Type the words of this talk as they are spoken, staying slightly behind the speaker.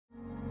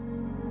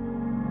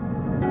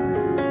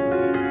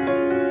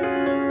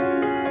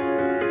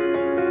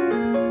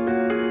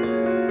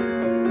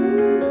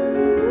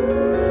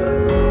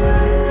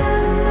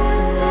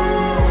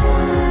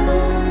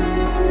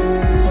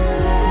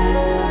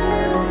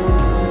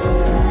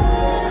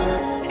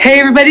Hey,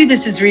 everybody,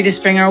 this is Rita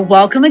Springer.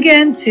 Welcome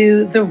again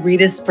to the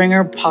Rita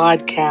Springer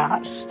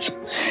podcast.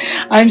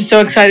 I'm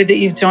so excited that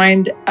you've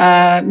joined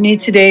me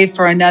today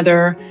for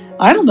another,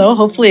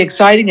 hopefully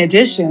exciting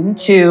addition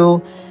to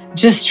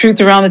Just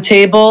Truth Around the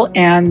Table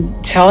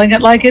and telling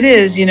it like it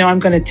is. You know, I'm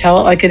going to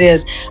tell it like it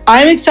is.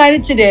 I'm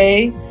excited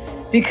today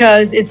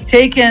because it's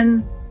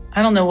taken,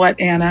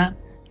 Anna,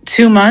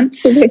 2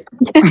 months?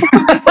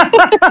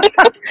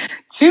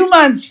 2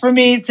 months for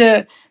me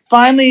to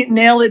finally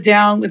nail it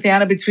down with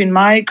Anna between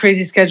my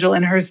crazy schedule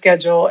and her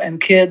schedule and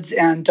kids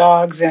and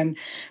dogs and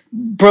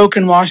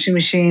broken washing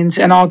machines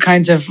and all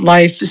kinds of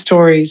life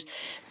stories.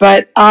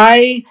 But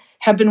I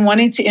have been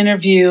wanting to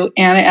interview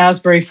Anna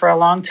Asbury for a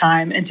long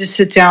time and just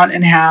sit down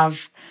and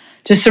have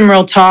just some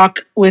real talk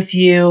with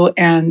you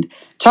and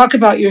talk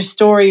about your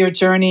story, your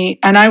journey.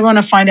 And I want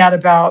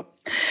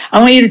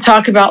you to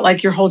talk about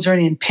like your whole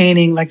journey in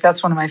painting. Like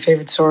that's one of my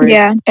favorite stories.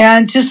 Yeah.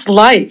 And just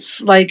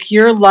life, like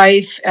your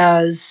life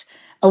as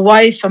a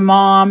wife, a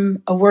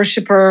mom, a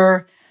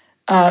worshiper.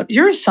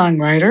 You're a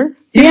songwriter.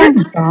 You've written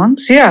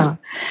songs. Yeah.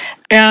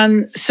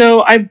 And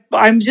so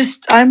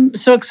I'm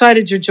so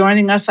excited you're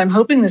joining us. I'm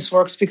hoping this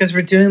works because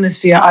we're doing this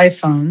via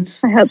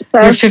iPhones. I hope so.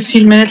 We're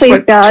 15 minutes,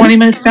 Please, God. 20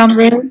 minutes down the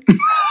road?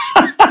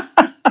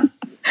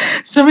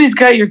 Somebody's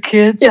got your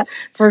kids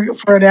for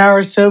an hour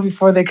or so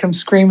before they come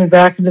screaming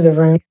back into the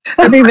room.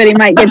 Everybody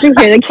might get to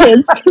hear the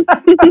kids.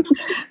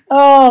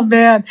 Oh,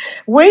 man.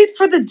 Wait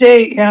for the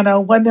day,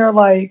 Anna, when they're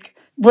like,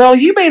 well,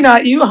 you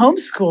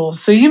homeschool,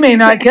 so you may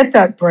not get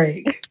that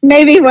break.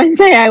 Maybe one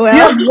day I will.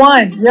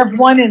 You have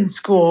one in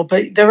school,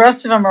 but the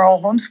rest of them are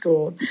all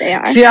homeschooled. They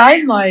are. See,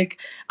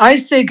 I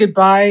say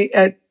goodbye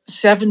at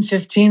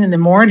 7:15 in the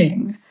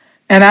morning,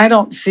 and I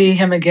don't see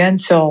him again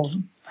till,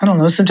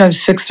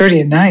 sometimes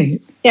 6:30 at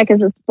night. Yeah,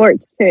 because of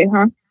sports too,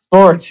 huh?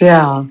 Sports,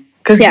 yeah.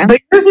 But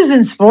yours is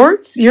in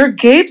sports?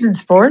 Gabe's in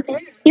sports?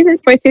 He's in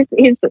sports.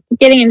 He's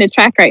getting into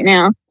track right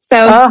now.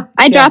 So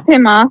I drop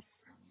him off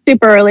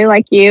super early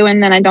like you,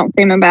 and then I don't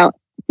see him about,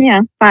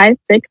 5,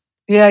 6.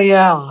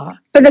 Yeah.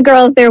 But the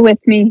girls, they're with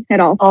me at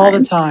all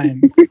the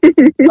time.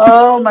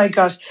 Oh, my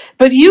gosh.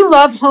 But you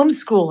love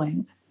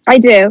homeschooling. I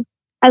do.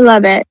 I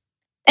love it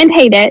and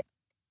hate it.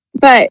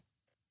 But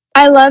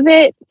I love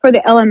it for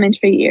the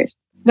elementary years.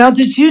 Now,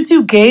 did you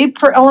do Gabe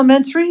for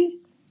elementary?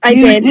 I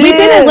did.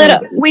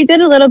 We did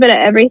a little bit of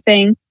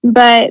everything,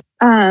 but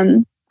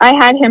I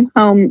had him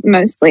home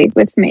mostly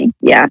with me.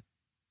 Yeah.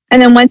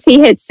 And then once he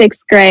hit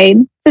 6th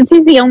grade, since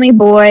he's the only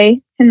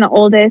boy and the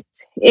oldest,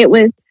 it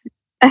was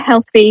a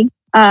healthy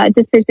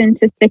decision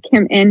to stick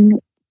him in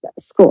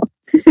school.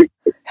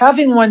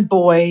 Having one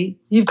boy,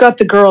 you've got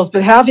the girls,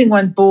 but having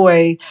one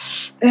boy,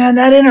 and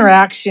that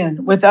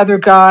interaction with other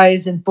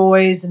guys and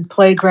boys and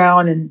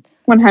playground and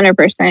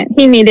 100%.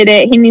 He needed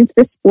it. He needs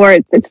the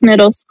sports. It's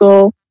middle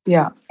school.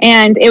 Yeah.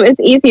 And it was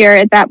easier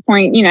at that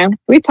point.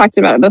 We've talked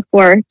about it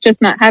before,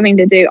 just not having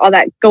to do all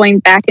that going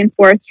back and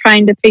forth,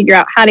 trying to figure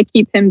out how to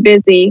keep him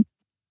busy.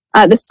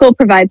 The school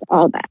provides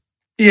all that.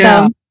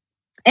 Yeah. So,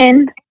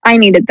 and I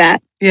needed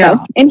that. Yeah.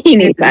 So, and he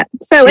needs that.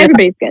 So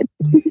everybody's good.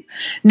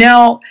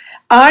 Now,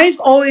 I've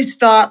always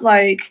thought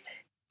like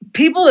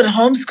people that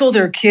homeschool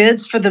their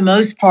kids, for the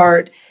most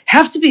part,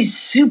 have to be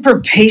super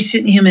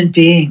patient human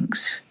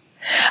beings.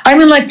 I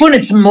mean, like when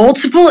it's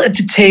multiple at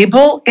the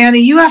table, Anna,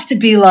 you have to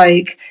be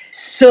like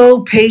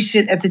so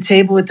patient at the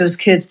table with those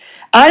kids.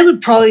 I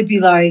would probably be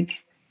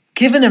like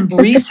giving them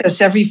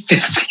recess every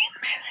 15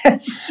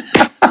 minutes.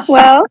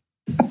 Well,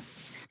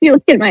 if you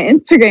look at my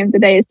Instagram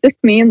today, it's just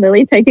me and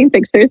Lily taking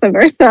pictures of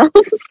ourselves.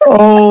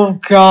 Oh,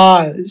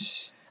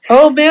 gosh.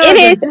 Oh, man,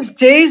 there's just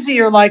days that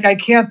you're like, I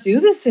can't do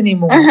this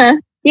anymore. Uh-huh.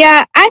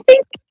 Yeah, I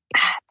think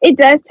it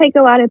does take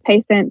a lot of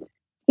patience.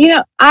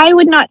 I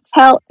would not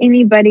tell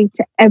anybody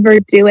to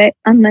ever do it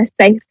unless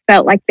they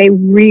felt like they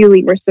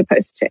really were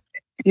supposed to.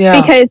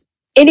 Yeah. Because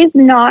it is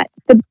not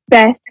the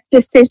best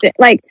decision.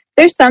 Like,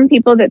 there's some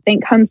people that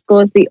think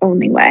homeschool is the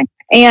only way.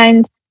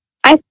 And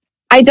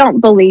I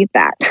don't believe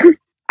that.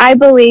 I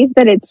believe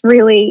that it's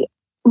really,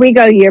 we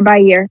go year by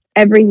year,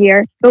 every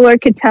year. The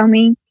Lord could tell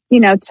me,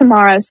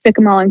 tomorrow, stick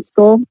them all in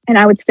school, and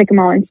I would stick them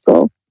all in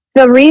school.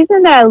 The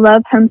reason that I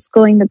love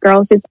homeschooling the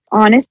girls is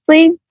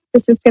honestly,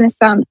 this is going to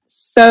sound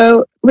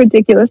so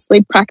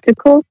ridiculously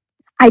practical.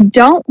 I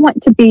don't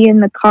want to be in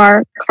the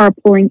car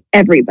carpooling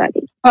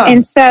everybody.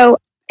 And so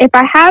if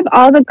I have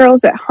all the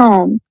girls at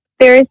home,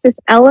 there is this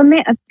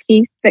element of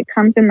peace that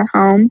comes in the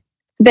home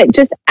that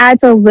just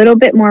adds a little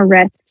bit more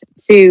rest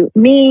to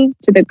me,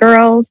 to the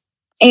girls.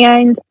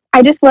 And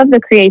I just love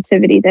the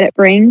creativity that it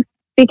brings.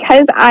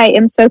 Because I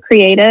am so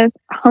creative,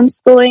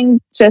 homeschooling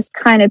just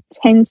kind of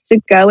tends to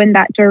go in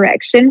that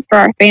direction for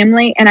our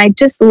family. And I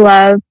just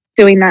love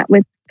doing that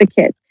with the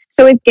kids.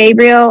 So with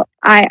Gabriel,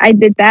 I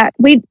did that.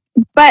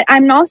 But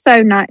I'm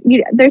also not,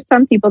 there's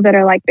some people that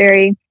are like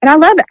and I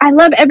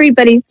love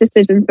everybody's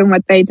decisions and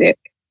what they do.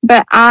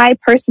 But I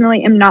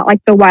personally am not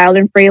like the wild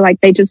and free,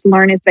 like they just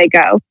learn as they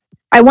go.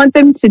 I want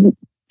them to,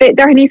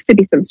 there needs to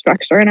be some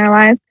structure in our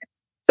lives.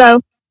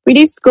 So we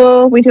do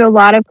school, we do a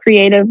lot of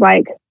creative,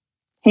 like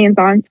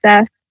hands-on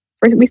stuff.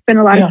 We spend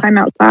a lot of time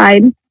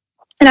outside.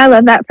 And I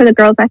love that for the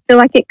girls. I feel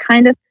like it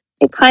kind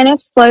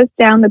of slows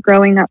down the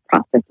growing up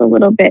process a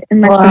little bit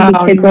and lets them be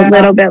Wow, kids a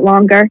little bit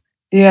longer.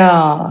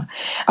 yeah.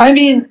 I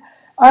mean,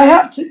 I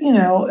have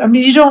to, I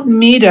mean, you don't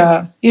meet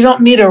a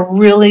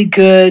really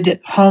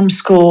good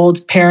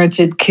homeschooled,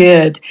 parented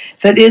kid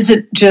that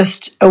isn't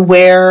just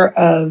aware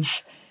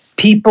of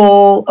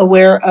people,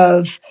 aware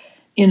of,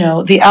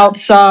 the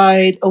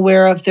outside,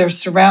 aware of their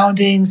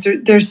surroundings.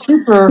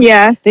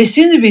 Yeah. They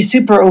seem to be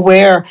super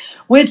aware,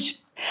 which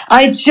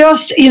I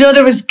just,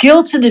 there was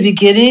guilt in the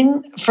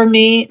beginning for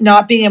me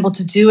not being able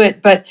to do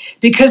it, but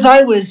because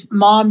I was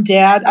mom,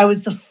 dad, I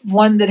was the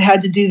one that had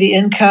to do the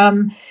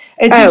income.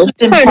 It just was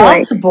Totally.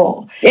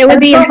 impossible. It would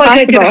And be it's not like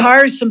I could impossible.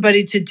 hire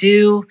somebody to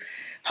do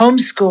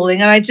homeschooling.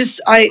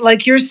 And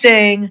like you're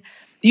saying,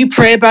 you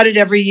pray about it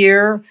every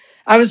year.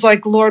 I was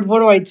like, Lord, what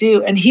do I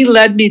do? And he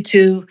led me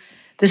to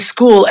the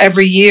school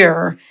every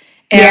year.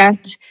 And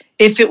Yeah.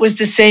 if it was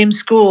the same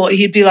school,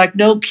 he'd be like,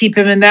 nope, keep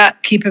him in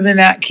that, keep him in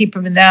that, keep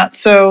him in that.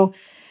 So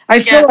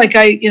I feel like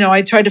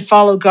I tried to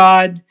follow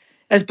God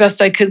as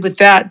best I could with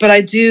that. But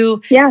I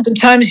do, Yeah.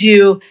 sometimes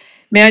you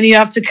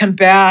have to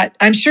combat.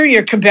 I'm sure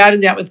you're combating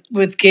that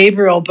with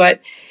Gabriel,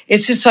 but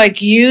it's just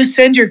like you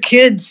send your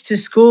kids to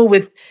school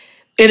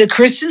in a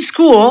Christian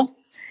school,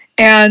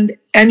 and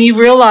you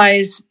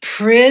realize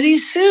pretty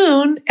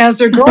soon as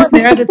they're going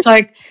there that's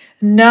like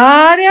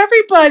not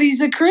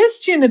everybody's a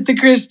Christian at the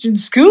Christian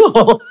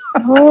school.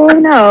 Oh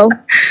no.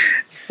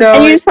 So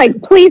And you're just like,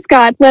 please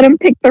God, let them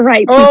pick the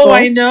right people.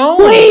 I know.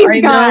 Please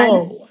I God.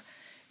 know.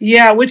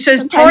 Yeah, which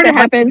is Sometimes part it of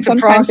I think, happens, the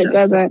sometimes it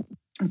process. doesn't.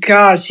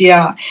 Gosh,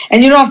 yeah.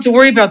 And you don't have to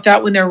worry about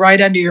that when they're right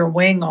under your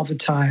wing all the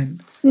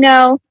time.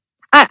 No.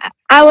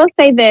 I will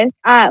say this.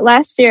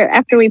 Last year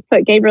after we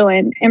put Gabriel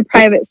in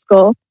private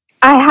school,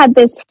 I had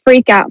this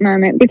freak out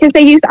moment because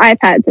they use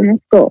iPads in the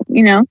school,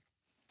 And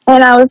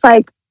I was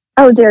like,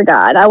 oh dear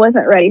God, I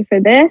wasn't ready for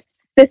this.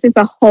 This is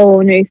a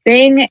whole new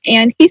thing.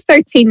 And he's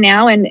 13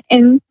 now. And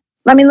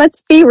I mean,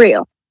 let's be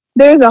real.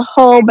 There's a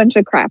whole bunch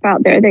of crap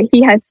out there that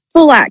he has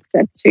full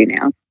access to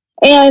now.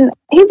 And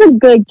he's a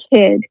good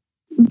kid.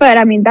 But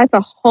I mean, that's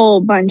a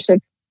whole bunch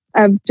of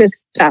just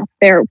stuff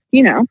there,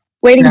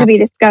 waiting to be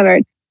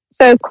discovered.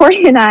 So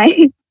Corey and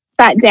I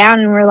sat down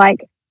and we're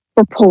like,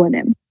 we're pulling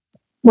him.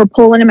 We're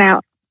pulling him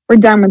out. We're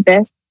done with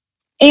this.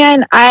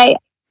 And I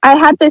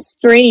had this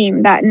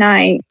dream that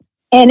night.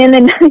 And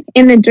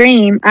in the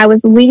dream, I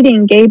was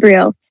leading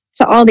Gabriel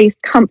to all these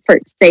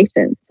comfort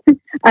stations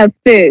of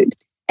food.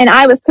 And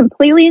I was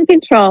completely in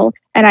control.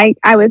 And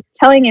I was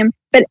telling him,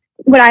 but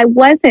what I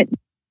wasn't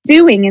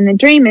doing in the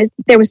dream is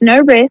there was no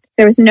risk,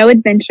 there was no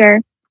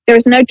adventure, there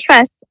was no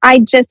trust. I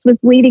just was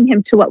leading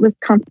him to what was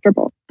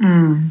comfortable.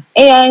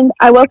 And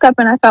I woke up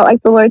and I felt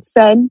like the Lord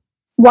said,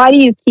 why do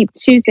you keep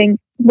choosing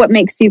what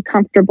makes you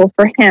comfortable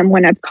for him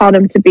when I've called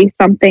him to be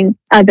something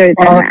other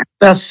than that?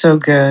 That's so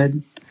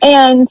good.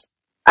 And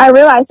I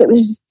realized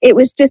it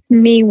was just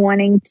me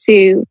wanting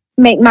to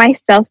make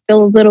myself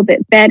feel a little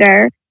bit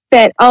better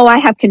that, I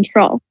have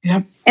control.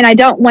 Yep. And I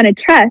don't want to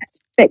trust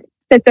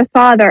that the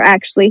Father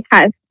actually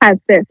has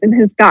this and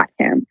has got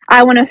him.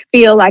 I want to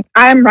feel like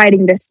I'm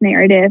writing this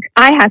narrative.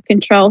 I have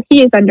control.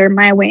 He is under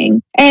my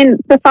wing. And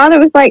the Father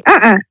was like,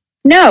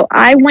 no,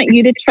 I want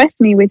you to trust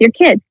me with your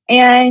kids.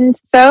 And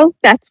so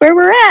that's where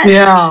we're at.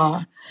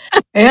 Yeah.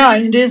 Yeah,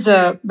 and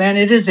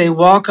it is a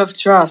walk of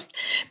trust.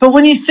 But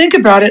when you think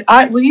about it,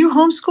 were you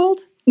homeschooled?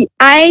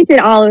 I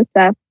did all of the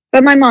stuff,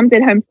 but my mom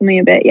did homeschool me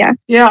a bit, yeah.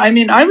 Yeah, I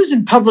mean, I was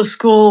in public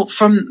school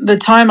from the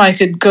time I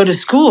could go to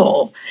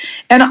school.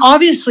 And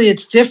obviously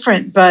it's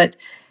different, but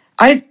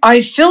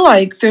I feel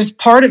like there's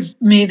part of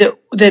me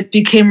that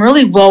became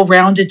really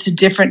well-rounded to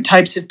different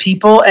types of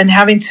people and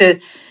having to,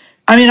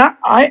 I mean,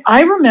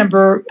 I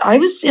remember I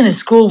was in a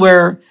school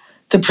where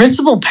the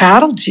principal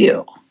paddled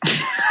you.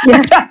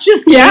 Yeah. That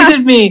just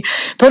hated me.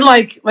 But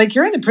like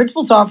you're in the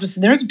principal's office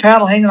and there's a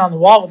paddle hanging on the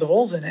wall with the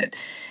holes in it.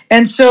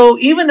 And so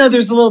even though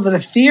there's a little bit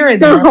of fear in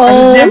there,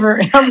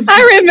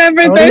 I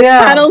remember those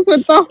paddles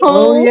with the holes.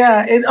 Oh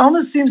yeah. It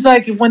almost seems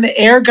like when the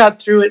air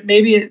got through it,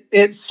 maybe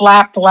it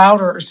slapped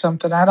louder or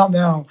something. I don't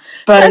know.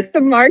 But that's the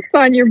marks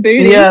on your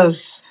booty.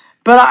 Yes.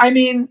 But I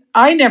mean,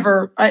 I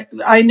never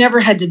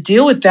had to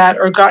deal with that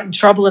or got in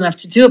trouble enough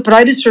to do it. But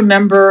I just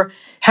remember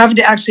having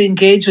to actually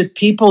engage with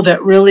people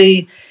that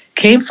really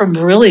came from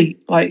really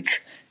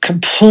like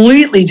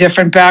completely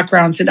different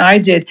backgrounds than I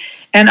did.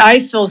 And I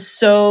feel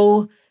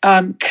so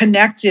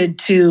connected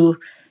to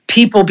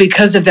people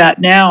because of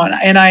that now.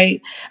 And I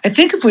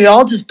think if we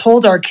all just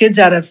pulled our kids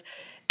out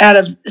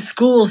of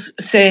schools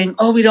saying,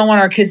 oh, we don't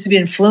want our kids to be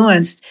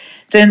influenced,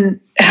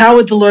 then how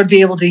would the Lord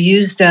be able to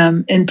use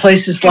them in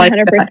places like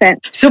 100%. That?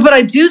 So, but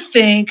I do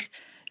think,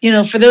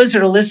 for those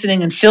that are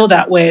listening and feel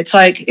that way, it's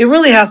like, it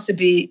really has to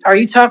be, are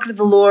you talking to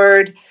the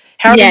Lord?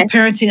 How are you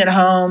parenting at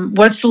home?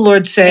 What's the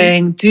Lord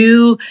saying?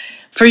 Do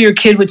for your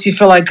kid what you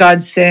feel like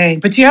God's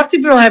saying. But you have to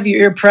be able to have your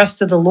ear pressed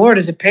to the Lord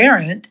as a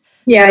parent.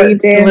 Yeah, you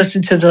do. To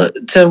listen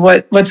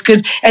to what's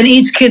good. And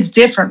each kid's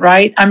different,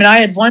 right? I mean,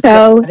 I had one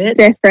so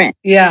different.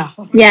 Yeah.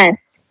 Yes.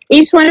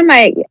 Each one of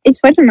my,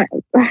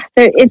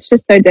 it's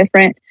just so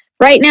different.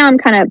 right now I'm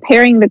kind of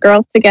pairing the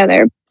girls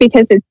together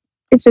because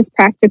it's just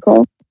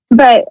practical.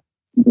 But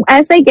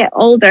as they get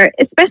older,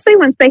 especially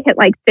once they hit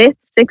like 5th,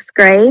 6th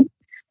grade,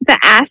 the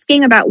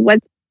asking about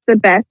what's the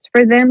best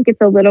for them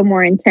gets a little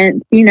more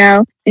intense, you know,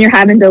 and you're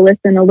having to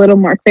listen a little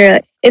more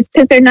clearly. It's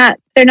because they're not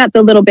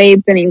the little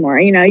babes anymore.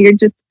 You know, you're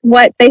just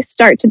what they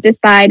start to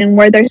decide and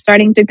where they're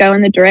starting to go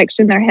in the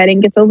direction they're heading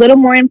gets a little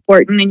more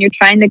important, and you're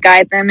trying to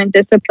guide them and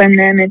discipline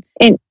them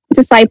and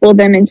disciple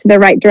them into the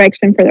right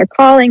direction for their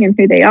calling and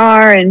who they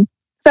are. And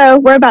so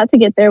we're about to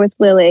get there with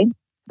Lily.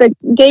 But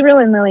Gabriel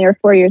and Lily are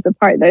 4 years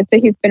apart, though, so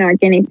he's been our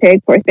guinea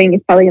pig. Poor thing,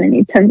 he's probably going to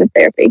need tons of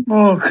therapy.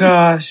 Oh,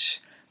 gosh.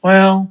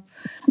 Well,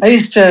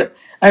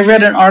 I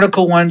read an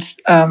article once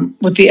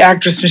with the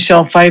actress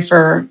Michelle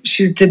Pfeiffer.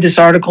 She did this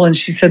article, and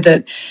she said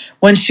that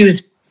when she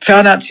was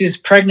found out she was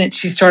pregnant,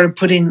 she started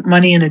putting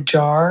money in a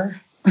jar.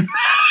 And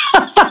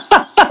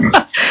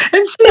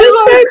she's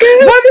like,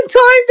 by the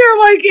time they're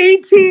like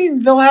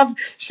 18,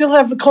 she'll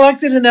have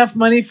collected enough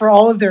money for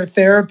all of their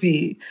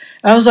therapy.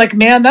 And I was like,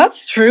 man,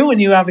 that's true when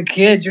you have a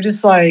kid. You're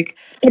just like,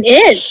 it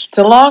is. It's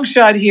a long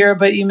shot here,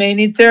 but you may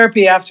need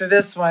therapy after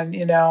this one,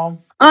 you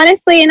know.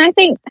 Honestly, and I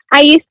think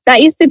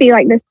that used to be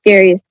like the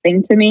scariest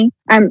thing to me.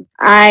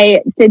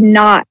 I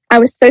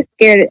was so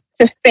scared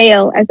to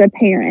fail as a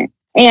parent.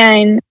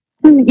 And,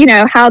 you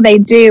know, how they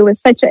do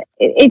was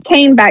it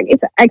came back.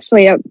 It's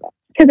actually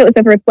because it was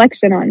a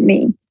reflection on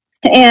me.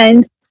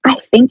 And I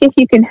think if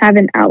you can have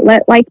an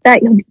outlet like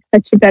that, you'll be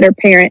such a better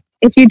parent.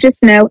 If you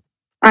just know,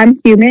 I'm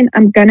human,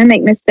 I'm going to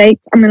make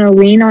mistakes, I'm going to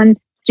lean on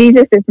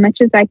Jesus as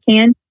much as I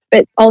can.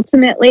 But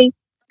ultimately,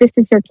 this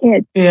is your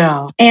kid.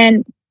 Yeah.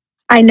 And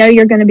I know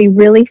you're going to be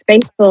really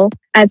faithful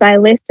as I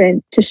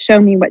listen to show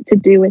me what to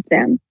do with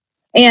them.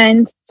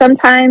 And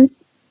sometimes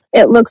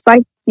it looks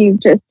like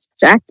you've just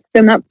jacked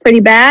them up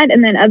pretty bad.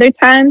 And then other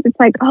times it's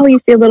like, oh, you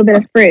see a little bit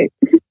of fruit.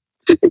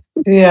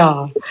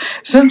 Yeah.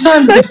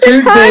 Sometimes the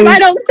fruit days, I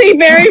don't see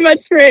very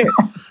much fruit.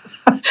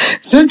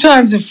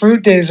 Sometimes the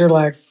fruit days are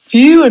like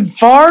few and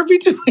far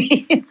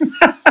between.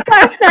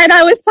 Last night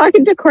I was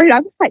talking to Corey and I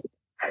was like,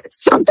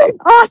 something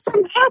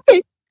awesome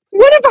happened.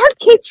 One of our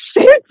kids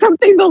shared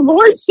something the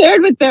Lord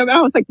shared with them. And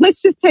I was like,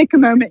 let's just take a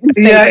moment and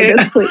say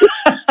this, please.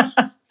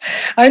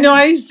 I know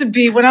I used to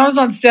be, when I was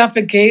on staff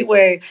at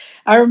Gateway,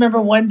 I remember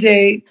one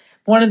day,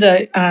 one of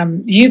the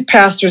youth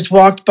pastors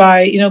walked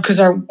by, you know, because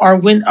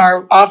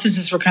our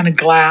offices were kind of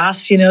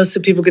glass, you know,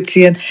 so people could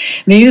see it.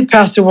 And the youth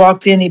pastor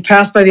walked in, he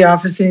passed by the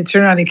office and he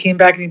turned around, he came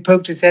back and he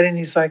poked his head in and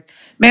he's like,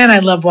 man, I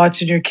love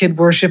watching your kid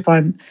worship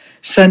on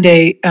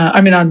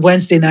on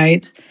Wednesday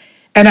nights.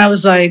 And I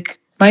was like,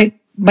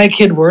 my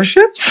kid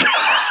worships?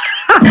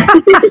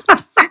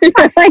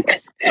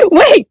 Like,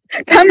 wait,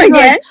 come again?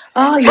 Like,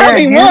 oh, tell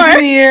me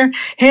more.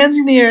 Hands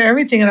in the air,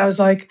 everything. And I was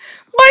like,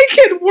 my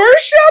kid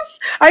worships?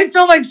 I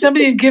felt like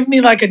somebody had given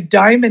me like a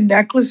diamond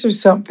necklace or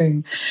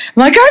something. I'm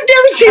like, I've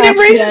never seen him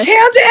raise his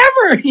hands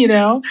ever, you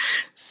know?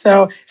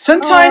 So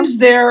sometimes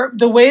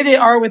the way they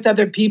are with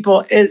other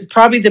people is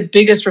probably the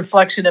biggest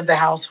reflection of the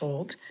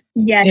household.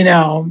 Yes. You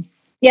know?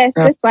 Yes,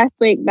 this last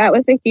week, that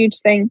was a huge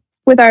thing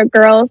with our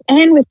girls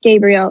and with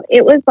Gabriel.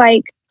 It was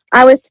like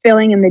I was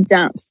feeling in the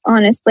dumps,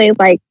 honestly,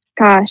 like,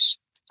 gosh,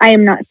 I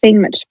am not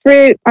seeing much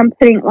fruit. I'm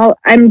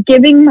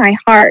giving my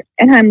heart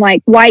and I'm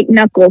like white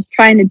knuckles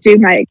trying to do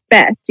my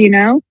best, you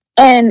know?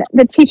 And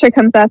the teacher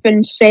comes up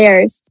and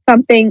shares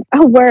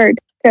a word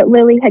that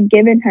Lily had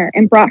given her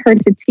and brought her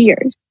to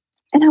tears.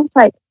 And I was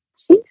like,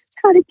 she knows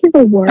how to give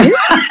a word?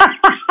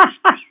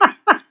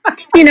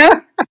 You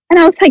know? And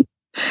I was like,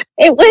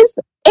 it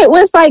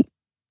was like,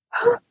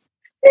 oh,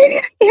 maybe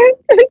I'm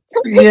doing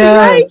something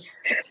right.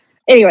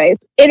 Anyways,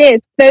 it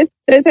is.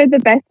 Those are the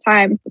best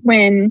times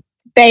when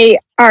they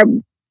are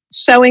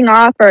showing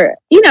off or,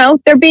 you know,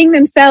 they're being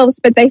themselves,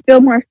 but they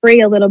feel more free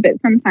a little bit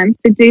sometimes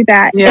to do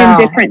that in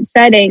different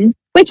settings,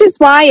 which is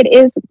why it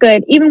is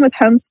good, even with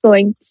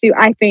homeschooling, to,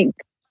 I think,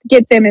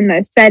 get them in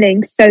those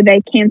settings so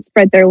they can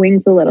spread their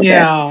wings a little bit.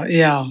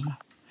 Yeah.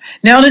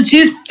 Now,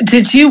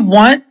 did you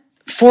want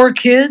 4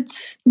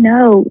 kids?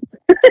 No.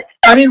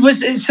 I mean,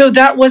 was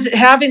it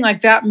having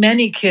like that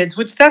many kids,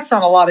 which that's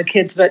not a lot of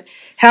kids, but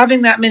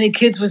having that many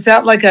kids, was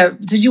that like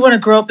did you want to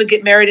grow up and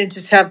get married and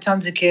just have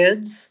tons of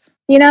kids?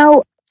 You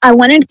know, I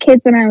wanted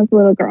kids when I was a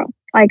little girl.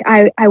 Like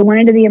I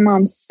wanted to be a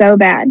mom so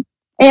bad.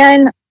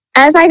 And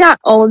as I got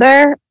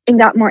older and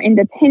got more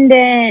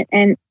independent,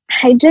 and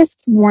I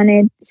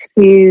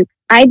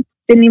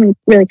didn't even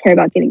really care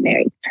about getting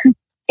married.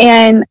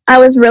 And I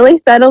was really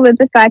settled with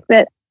the fact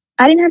that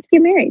I didn't have to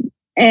get married.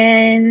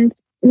 And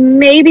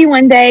maybe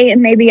one day,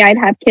 and maybe I'd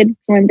have kids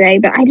one day,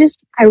 but I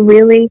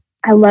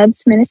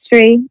loved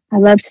ministry. I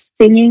loved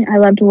singing. I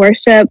loved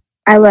worship.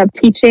 I loved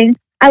teaching.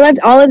 I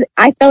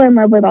fell in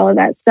love with all of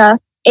that stuff.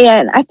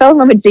 And I fell in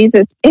love with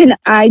Jesus. And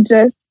I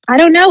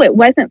don't know, it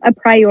wasn't a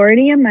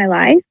priority in my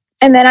life.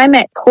 And then I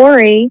met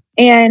Corey,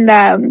 and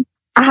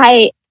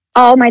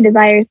all my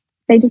desires,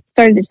 they just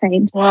started to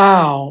change.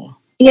 Wow.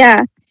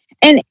 Yeah.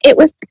 And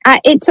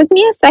it took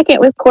me a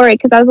second with Corey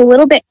because I was a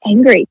little bit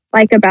angry,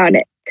 about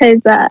it.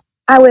 Because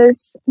I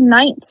was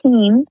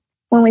 19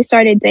 when we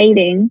started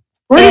dating,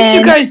 Where did you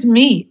And guys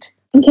meet?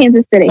 in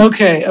Kansas City.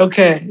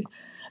 Okay.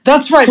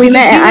 That's right, We because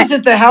met he was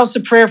at the House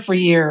of Prayer for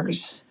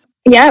years.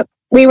 Yep.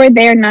 We were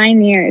there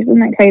 9 years. Isn't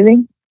that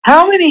crazy?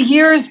 How many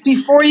years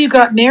before you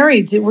got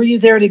married were you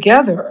there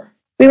together?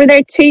 We were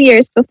there 2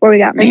 years before we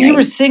got married. And you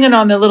were singing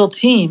on the little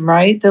team,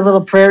 right? The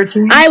little prayer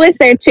team? I was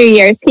there 2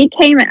 years. He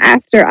came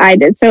after I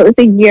did. So it was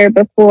a year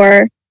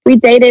before we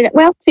dated.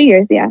 Well, 2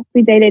 years, yeah.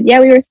 We dated.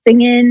 Yeah, we were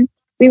singing.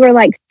 We were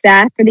like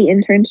staff for the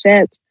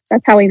internships.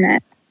 That's how we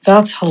met.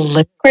 That's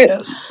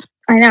hilarious.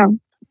 I know.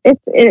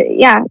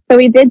 Yeah. So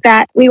we did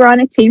that. We were on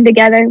a team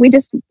together. We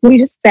just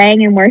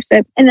sang and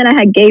worshiped. And then I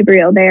had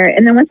Gabriel there.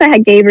 And then once I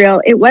had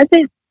Gabriel, it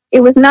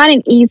was not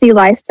an easy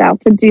lifestyle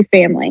to do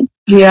family.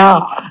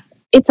 Yeah.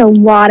 It's a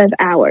lot of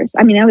hours.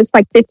 I mean, it was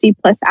like 50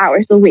 plus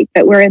hours a week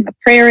that we're in the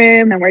prayer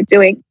room and we're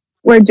doing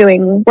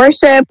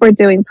worship, we're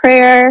doing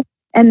prayer,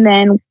 and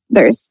then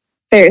there's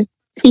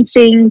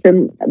teachings,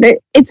 and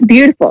it's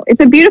beautiful. It's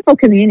a beautiful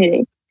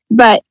community,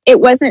 but it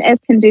wasn't as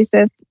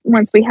conducive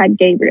once we had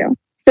Gabriel.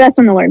 So that's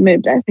when the Lord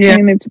moved us. Yeah.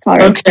 We moved to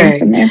Colorado Springs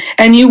from there.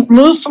 And you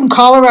moved from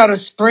Colorado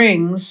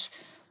Springs.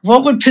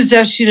 What would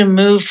possess you to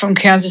move from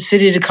Kansas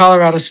City to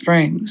Colorado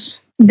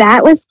Springs?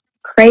 That was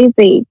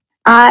crazy.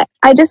 I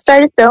just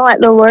started feeling like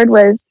the Lord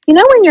was,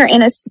 when you're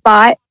in a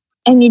spot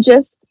and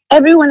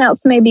everyone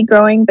else may be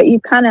growing, but you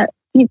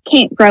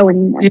can't grow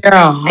anymore.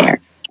 Yeah.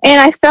 There.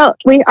 And I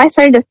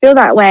started to feel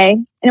that way.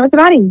 And it was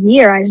about a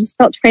year. I just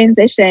felt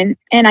transition.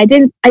 And I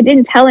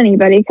didn't tell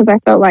anybody because I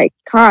felt like,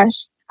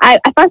 gosh, I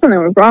thought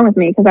something was wrong with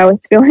me because I was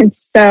feeling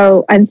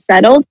so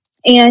unsettled.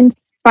 And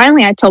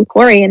finally I told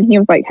Corey, and he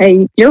was like,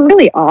 hey, you're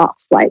really off.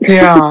 Like,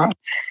 yeah.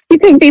 You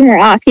couldn't be more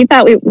off. He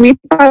thought we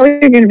thought we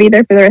were going to be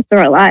there for the rest of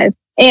our lives.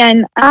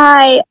 And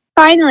I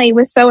finally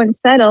was so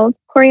unsettled.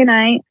 Corey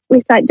and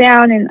we sat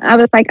down, and I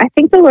was like, I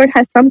think the Lord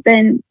has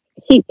something.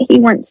 He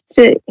wants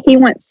to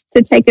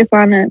take us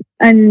on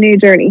a new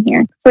journey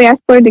here. So we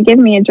asked the Lord to give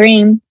me a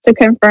dream to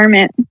confirm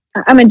it.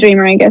 I'm a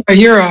dreamer, I guess.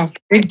 You're a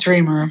big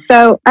dreamer.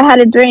 So I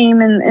had a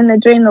dream, and in the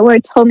dream, the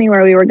Lord told me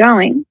where we were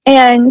going.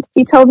 And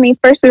he told me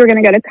first we were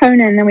going to go to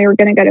Kona, and then we were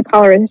going to go to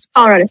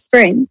Colorado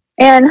Springs.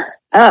 And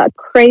a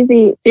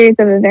crazy series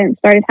of events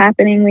started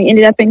happening. We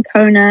ended up in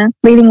Kona,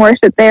 leading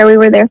worship there. We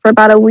were there for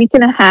about a week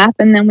and a half,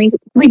 and then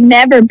we'd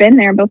never been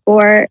there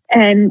before.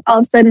 And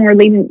all of a sudden, we're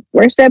leading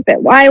worship at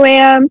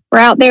YWAM. We're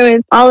out there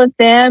with all of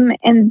them,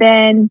 and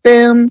then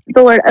boom,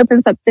 the Lord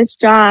opens up this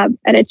job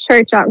at a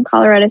church out in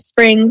Colorado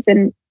Springs,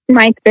 and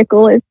Mike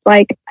Bickle is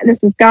like,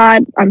 "This is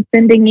God. I'm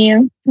sending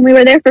you." And we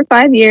were there for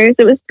 5 years.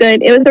 It was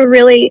good. It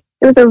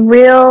was a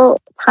real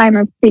time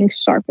of being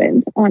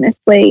sharpened,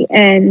 honestly,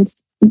 and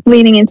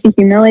leaning into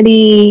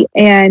humility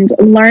and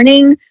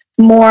learning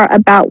more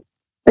about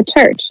the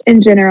church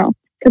in general.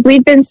 Because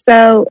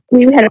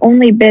we had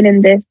only been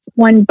in this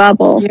one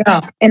bubble.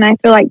 Yeah. And I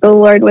feel like the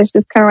Lord was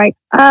just kind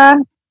of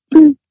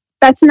like,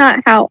 that's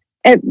not how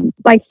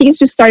he's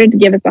just started to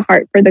give us a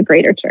heart for the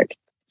greater church.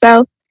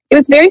 So it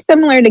was very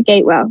similar to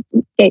Gateway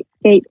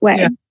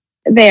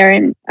there.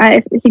 And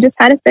he just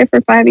had us there for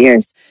 5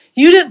 years.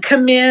 You didn't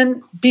come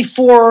in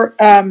before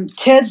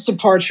Ted's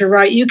departure,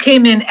 right? You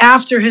came in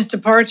after his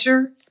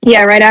departure?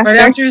 Yeah, right after. Right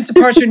after his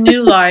departure,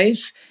 New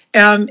Life.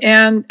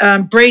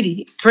 And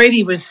Brady.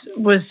 Brady was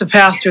the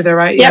pastor there,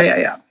 right? Yep.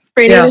 Yeah.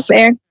 Brady was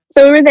there.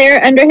 So we were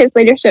there under his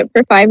leadership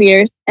for 5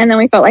 years. And then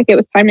we felt like it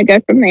was time to go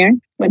from there.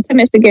 Went to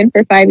Michigan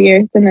for 5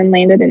 years and then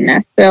landed in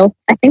Nashville,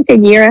 I think a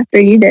year after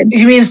you did.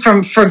 You mean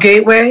for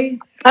Gateway?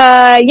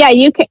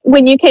 Yeah,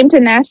 when you came to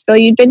Nashville,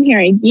 you'd been here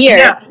a year.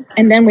 Yes.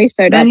 And then we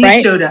showed up, right? Then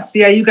you showed up.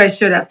 Yeah, you guys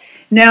showed up.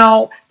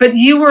 Now, but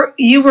you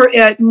were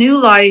at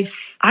New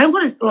Life.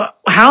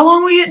 How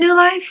long were you at New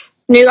Life?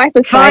 New Life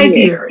was 5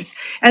 years.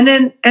 And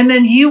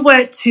then you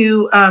went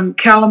to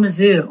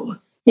Kalamazoo.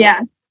 Yeah.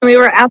 We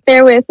were out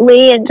there with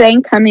Lee and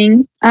Jane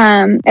Cummings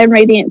at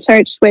Radiant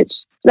Church, which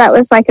that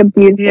was like a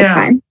beautiful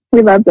time.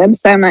 We love them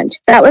so much.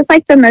 That was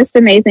like the most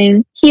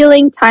amazing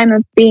healing time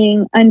of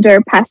being under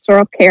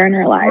pastoral care in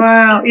our lives.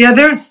 Wow. Yeah,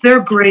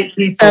 they're great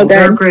people. So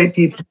they're great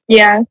people.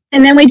 Yeah.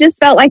 And then we just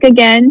felt like,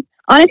 again,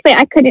 honestly,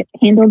 I couldn't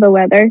handle the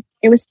weather.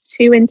 It was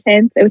too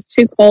intense. It was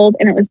too cold,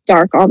 and it was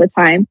dark all the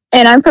time.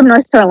 And I'm from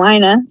North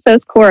Carolina, so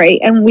is Corey,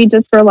 and we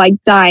just were like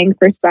dying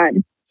for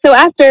sun. So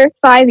after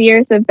 5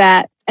 years of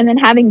that, and then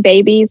having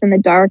babies in the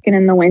dark and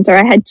in the winter,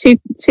 I had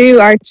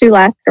our two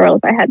last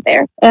girls I had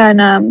there.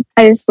 And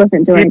I just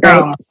wasn't doing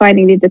great. So I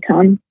needed to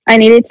come. I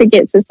needed to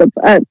get to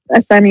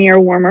a sunnier,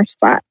 warmer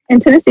spot.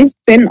 And Tennessee's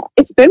been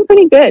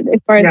pretty good as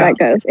far as that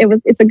goes.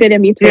 It's a good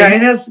in between. Yeah,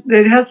 it has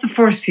the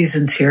 4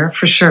 seasons here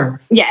for sure.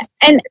 Yes.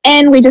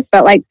 And we just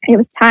felt like it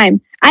was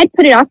time. I'd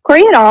put it off.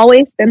 Corey had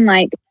always been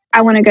like,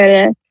 I want to go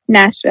to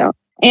Nashville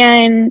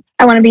and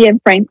I want to be in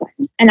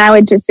Franklin. And I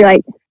would just be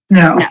like,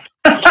 no.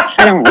 I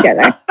don't want to go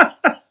there.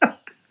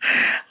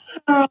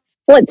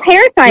 Well, it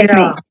terrified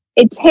me.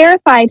 It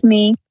terrified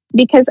me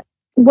because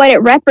what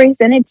it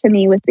represented to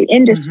me was the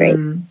industry.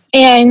 Mm-hmm.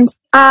 And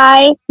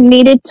I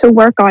needed to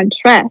work on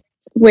trust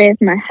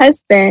with my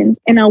husband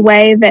in a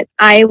way that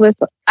I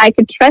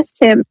could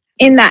trust him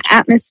in that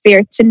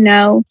atmosphere to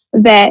know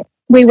that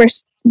we were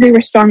we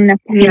were strong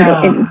enough to handle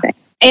anything.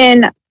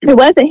 And it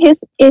wasn't his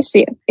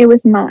issue. It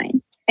was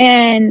mine.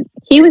 And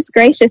he was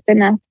gracious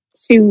enough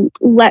to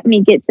let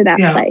me get to that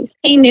place.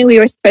 He knew we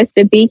were supposed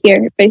to be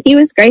here, but he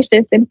was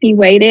gracious and he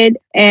waited,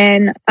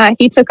 and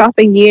he took off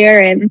a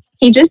year, and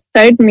he just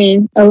showed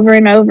me over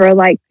and over,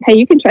 like, hey,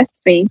 you can trust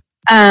me.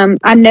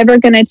 I'm never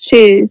going to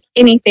choose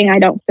anything I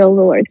don't feel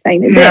the Lord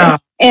saying to do.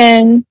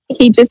 And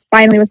he just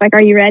finally was like,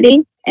 are you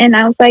ready? And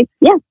I was like,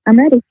 yeah, I'm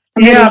ready.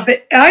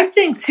 But I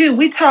think too,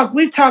 we've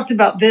talked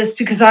about this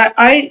because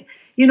I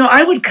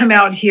would come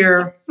out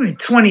here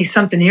 20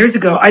 something years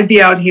ago. I'd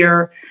be out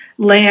here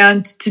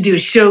land to do a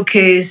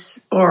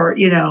showcase or,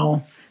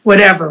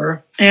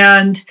 whatever.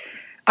 And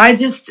I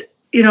just,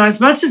 as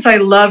much as I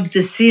loved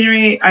the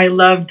scenery, I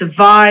loved the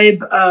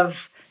vibe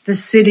of the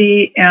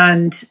city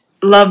and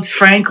loved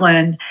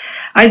Franklin,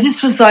 I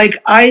just was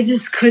like, I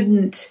just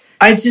couldn't,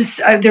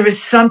 there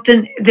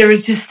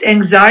was just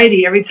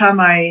anxiety every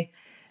time I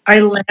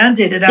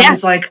landed, and I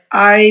was like,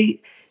 I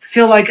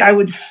feel like I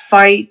would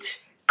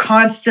fight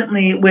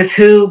constantly with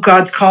who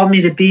God's called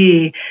me to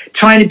be,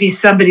 trying to be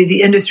somebody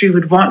the industry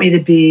would want me to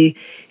be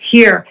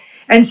here.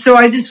 And so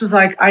I just was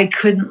like, I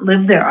couldn't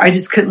live there. I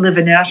just couldn't live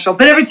in Nashville.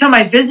 But every time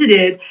I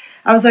visited,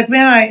 I was like,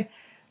 man,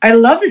 I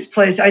love this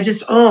place. I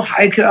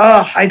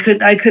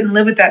couldn't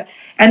live with that.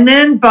 And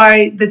then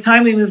by the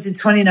time we moved to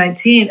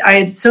 2019, I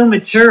had so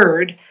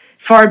matured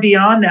far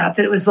beyond that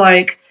it was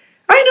like,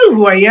 I know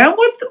who I am.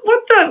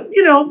 What am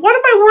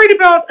I worried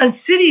about a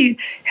city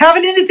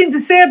having anything to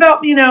say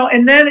about,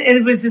 and then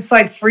it was just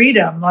like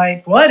freedom,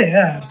 like what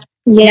if?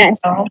 Yes.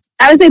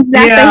 That was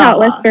exactly how it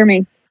was for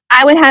me.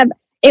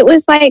 It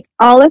was like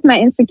all of my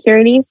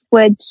insecurities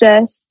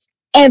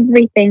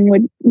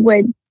everything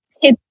would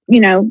hit,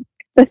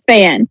 the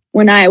fan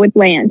when I would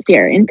land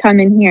here and come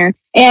in here.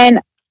 And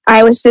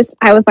I was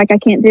like, I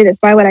can't do this.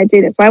 Why would I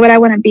do this? Why would I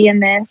want to be in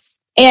this?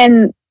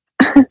 And,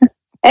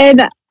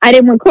 and I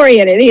didn't want Corey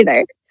in it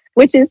either,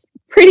 which is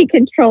pretty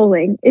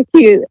controlling if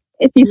you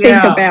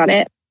think about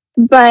it.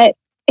 But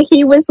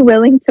he was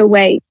willing to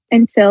wait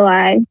until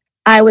I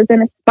was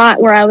in a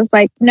spot where I was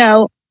like,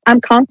 no,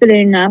 I'm confident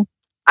enough.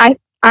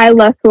 I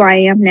love who I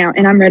am now,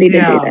 and I'm ready to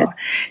do this.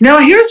 Now,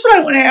 here's what I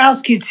want to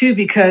ask you too,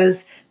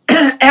 because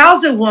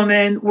as a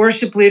woman,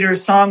 worship leader,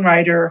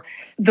 songwriter,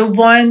 the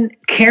one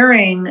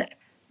carrying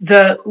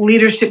the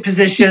leadership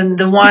position,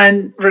 the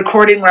one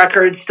recording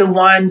records, the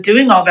one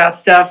doing all that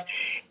stuff,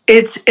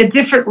 it's a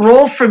different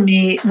role for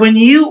me when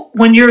you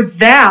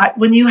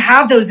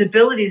have those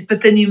abilities, but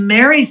then you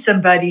marry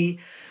somebody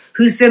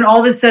who's then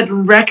all of a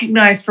sudden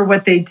recognized for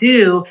what they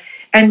do,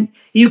 and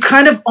you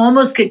kind of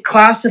almost get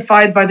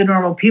classified by the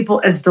normal people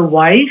as the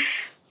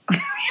wife,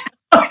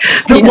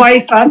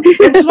 wife of.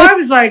 And so I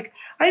was like,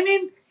 I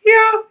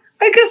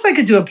guess I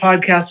could do a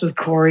podcast with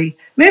Corey.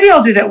 Maybe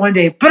I'll do that one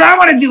day, but I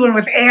want to do one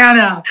with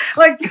Anna.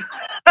 Like,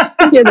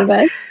 you're the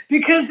best.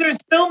 Because there's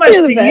so much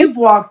that you've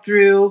walked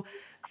through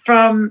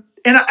and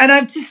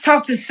I've just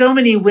talked to so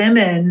many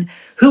women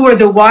who are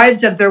the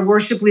wives of their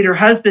worship leader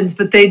husbands,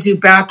 but they do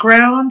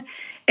background.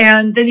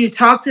 And then you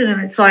talk to them,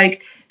 it's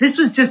like, this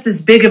was just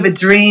as big of a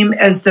dream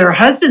as their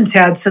husbands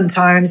had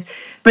sometimes,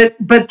 but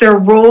their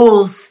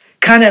roles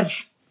kind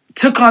of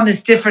took on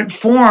this different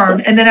form.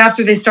 And then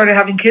after they started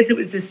having kids, it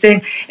was this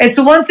thing. And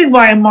so one thing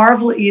why I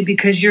marvel at you,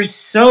 because you're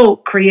so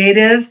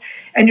creative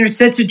and you're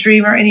such a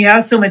dreamer and you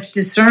have so much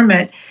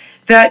discernment,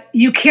 that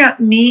you can't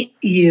meet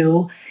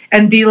you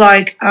and be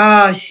like,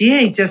 she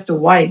ain't just a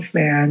wife,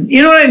 man.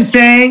 You know what I'm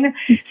saying?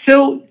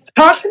 So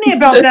talk to me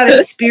about that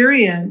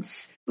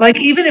experience. Like,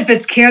 even if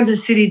it's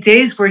Kansas City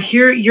days where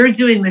here you're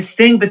doing this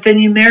thing, but then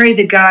you marry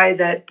the guy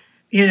that,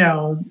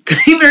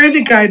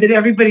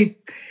 everybody,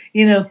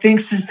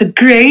 thinks is the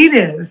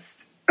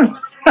greatest.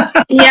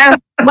 Yeah.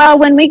 Well,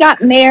 when we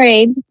got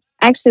married,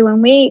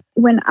 actually,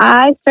 when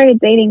I started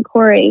dating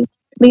Corey,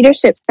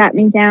 leadership sat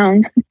me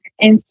down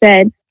and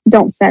said,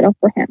 don't settle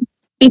for him,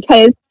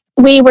 because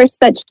we were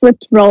such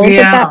flipped roles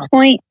at that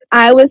point.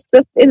 I was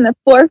in the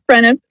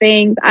forefront of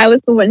things. I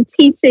was the one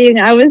teaching.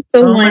 I was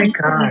the one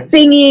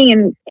singing,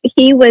 and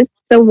he was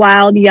the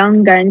wild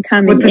young gun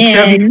coming in. With the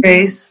chubby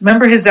face.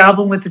 Remember his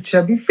album with the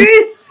chubby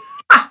face?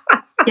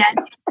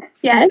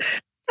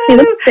 Yes. He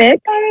looks sick.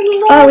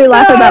 We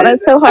laugh about that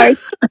so hard.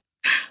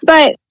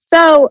 But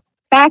so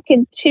back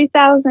in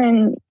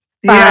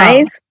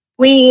 2005,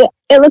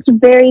 it looked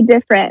very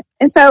different.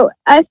 And so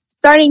us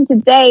starting to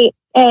date,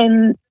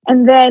 and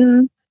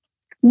then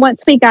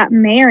once we got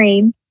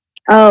married,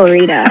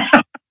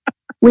 Rita,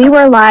 we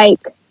were like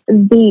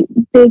the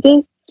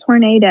biggest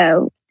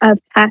tornado of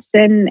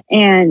passion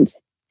and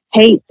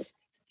hate.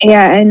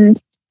 And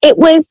it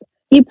was,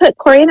 you put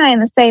Corey and I in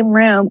the same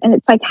room, and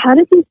it's like, how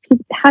do these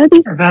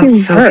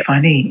That's so work?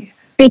 Funny.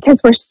 Because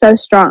we're so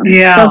strong,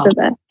 both of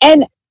us,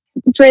 and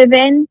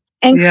driven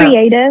and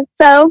creative.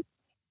 So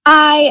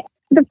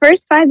the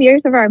first 5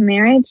 years of our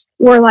marriage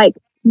were like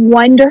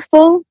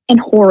wonderful and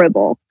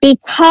horrible,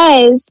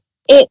 because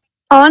it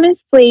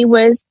honestly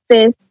was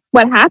this,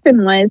 what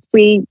happened was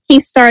he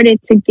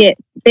started to get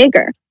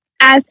bigger.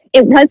 as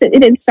it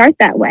didn't start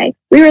that way.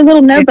 We were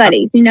little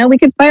nobodies, you know, we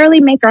could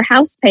barely make our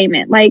house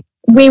payment. Like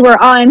we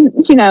were on,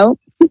 you know,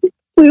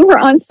 we were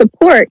on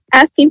support,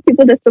 asking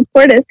people to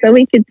support us so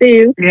we could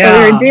do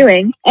what we were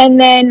doing. And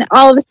then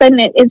all of a sudden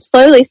it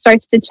slowly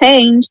starts to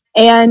change.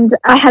 And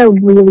I had a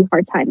really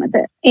hard time with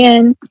it.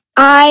 And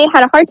I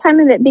had a hard time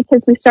with it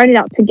because we started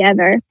out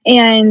together.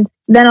 And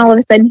then all of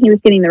a sudden he was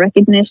getting the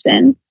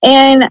recognition.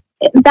 And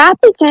that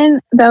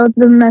began, though,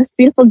 the most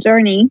beautiful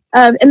journey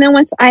of, and then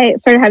once I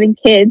started having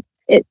kids,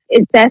 it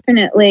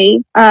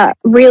definitely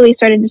really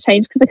started to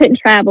change because I couldn't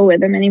travel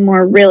with him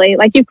anymore, really.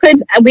 Like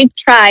we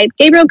tried.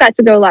 Gabriel got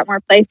to go a lot more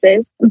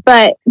places.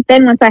 But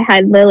then once I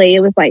had Lily,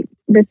 it was like,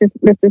 this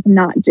is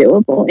not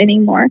doable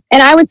anymore.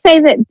 And I would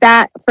say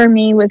that for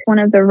me was one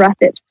of the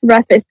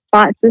roughest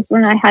spots is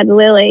when I had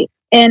Lily.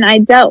 And I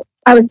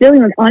was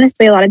dealing with,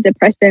 honestly, a lot of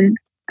depression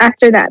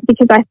after that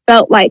because I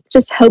felt like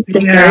just hope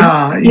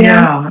deferred.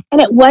 Yeah. And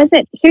it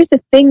wasn't, here's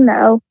the thing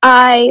though,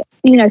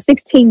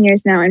 16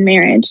 years now in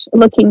marriage,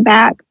 looking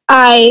back,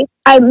 I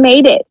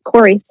made it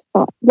Corey's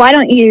fault. Why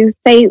don't you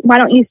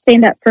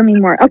stand up for me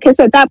more? Okay,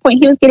 so at that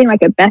point he was getting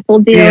like a Bethel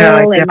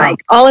deal and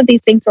like all of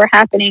these things were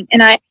happening.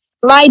 And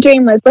my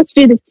dream was, let's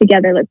do this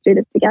together.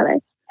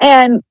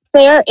 And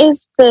there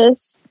is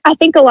this, I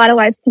think a lot of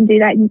wives can do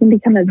that. You can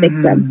become a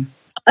victim.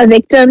 A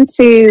victim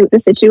to the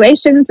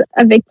situations,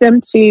 a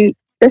victim to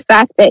the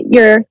fact that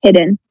you're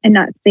hidden and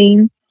not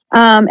seen,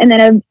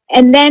 and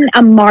then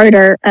a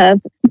martyr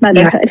of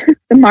motherhood,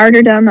 the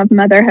martyrdom of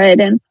motherhood,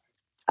 and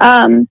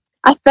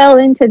I fell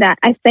into that.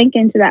 I sank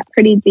into that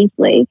pretty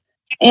deeply,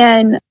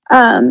 and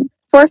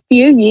for a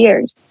few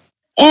years,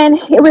 and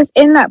it was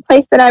in that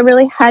place that I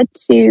really had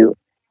to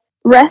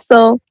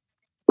wrestle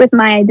with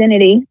my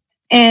identity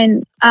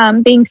and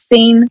being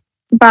seen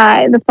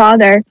by the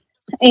Father,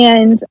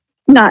 and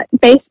not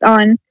based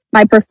on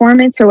my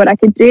performance or what I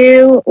could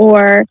do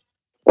or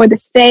the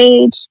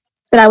stage,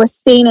 that I was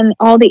seen in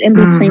all the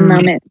in-between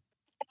moments.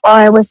 While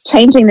I was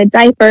changing the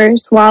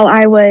diapers, while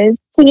I was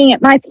singing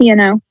at my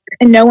piano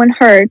and no one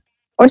heard,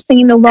 or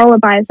singing the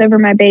lullabies over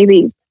my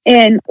babies,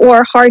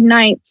 or hard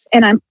nights,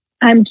 and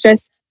I'm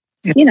just,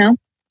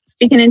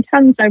 speaking in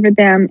tongues over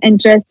them, and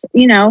just,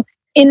 in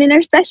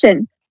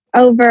intercession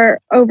over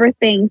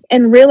things,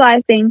 and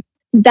realizing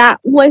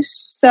that was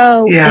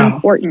so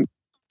important,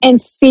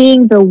 and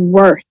seeing the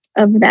worth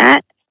of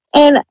that.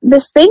 And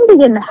this thing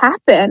began to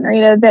happen,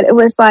 that it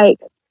was like,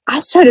 I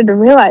started to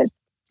realize,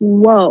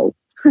 whoa,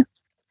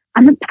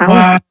 I'm a power.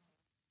 Wow.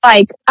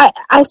 Like,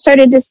 I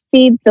started to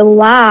see the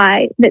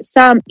lie that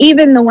some,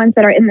 even the ones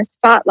that are in the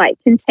spotlight,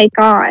 can take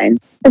on.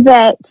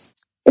 That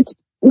it's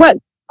what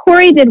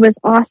Corey did was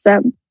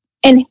awesome.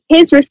 And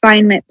his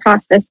refinement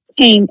process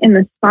came in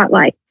the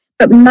spotlight.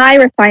 But my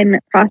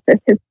refinement process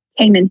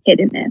came in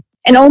hiddenness.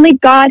 And only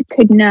God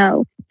could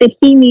know that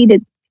he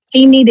needed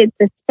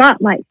the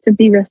spotlight to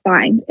be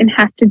refined and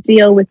have to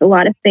deal with a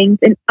lot of things.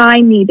 And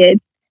I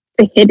needed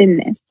the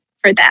hiddenness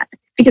for that,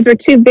 because we're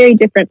two very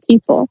different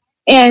people.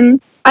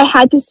 And I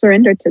had to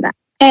surrender to that.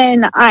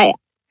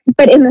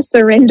 But in the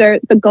surrender,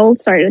 the gold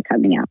started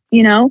coming out,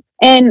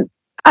 and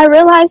I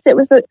realized there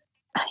was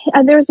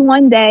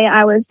one day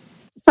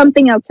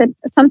something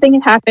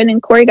had happened,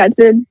 and Corey got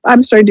to,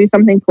 I'm sure, do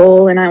something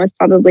cool. And I was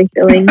probably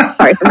feeling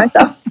sorry for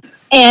myself.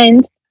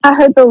 And I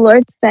heard the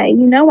Lord say,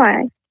 you know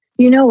why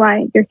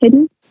you're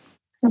hidden?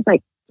 I was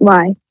like,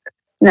 why?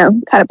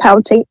 Kind of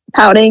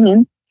pouting.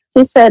 And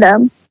he said, I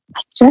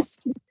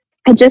just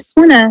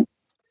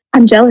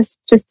I'm jealous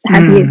just to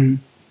have you.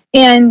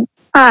 And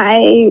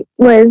I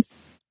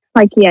was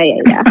like, yeah,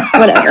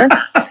 whatever.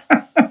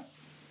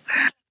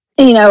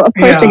 Of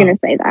course you're going to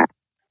say that.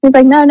 He's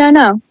like,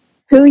 no.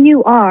 Who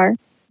you are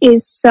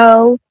is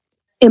so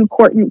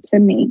important to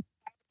me.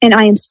 And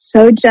I am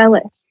so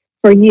jealous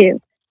for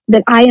you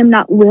that I am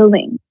not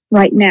willing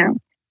right now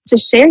to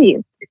share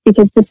you,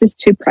 because this is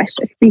too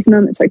precious. These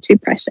moments are too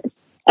precious.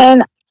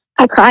 And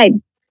I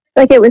cried.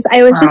 Like it was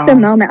just a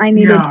moment I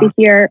needed to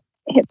hear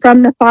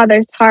from the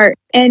Father's heart.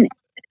 And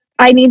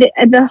I needed,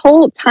 the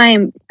whole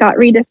time got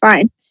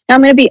redefined. Now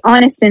I'm going to be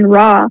honest and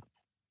raw,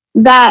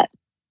 that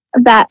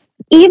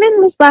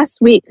even this last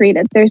week,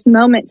 Rita, there's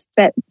moments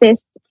that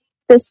this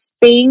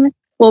thing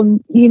will,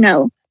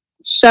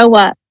 show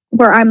up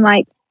where I'm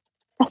like,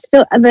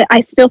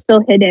 I still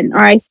feel hidden, or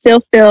I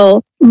still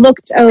feel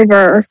looked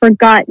over or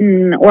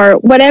forgotten, or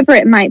whatever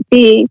it might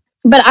be.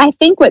 But I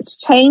think what's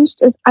changed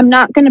is I'm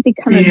not going to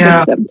become a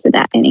victim to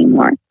that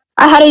anymore.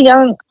 I had a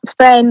young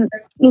friend,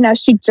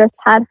 she just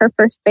had her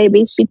first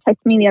baby. She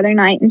texted me the other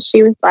night and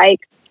she was like,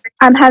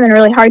 I'm having a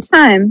really hard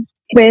time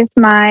with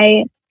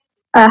my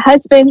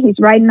husband. He's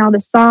writing all the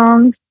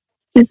songs.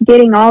 He's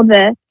getting all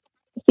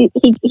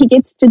he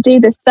gets to do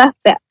the stuff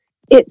that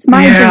it's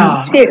my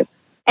dream too.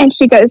 And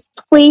she goes,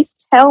 please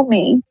tell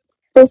me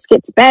this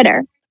gets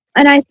better.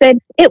 And I said,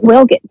 it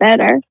will get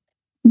better,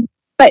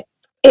 but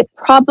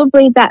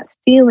that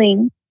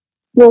feeling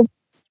will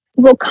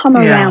come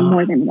around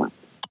more than once.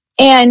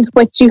 And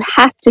what you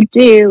have to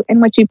do,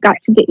 and what you've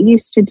got to get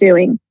used to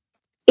doing,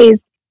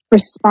 is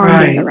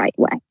responding the right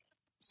way.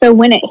 So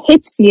when it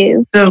hits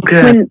you, So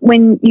good.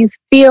 when you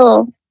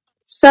feel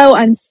so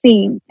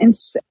unseen, and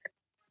so,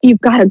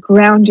 you've got to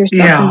ground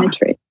yourself in the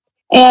truth.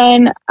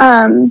 And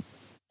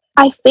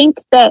I think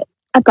that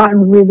I've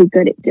gotten really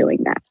good at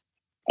doing that.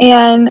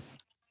 And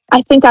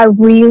I think I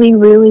really,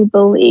 really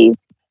believe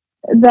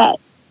that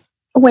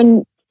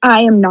when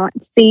I am not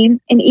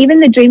seen, and even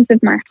the dreams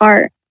of my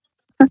heart,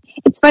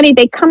 it's funny,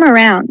 they come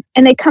around,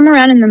 and they come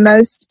around in the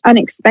most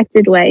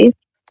unexpected ways.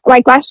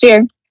 Like last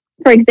year,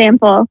 for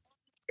example,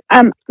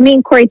 me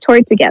and Corey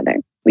toured together.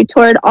 We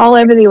toured all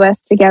over the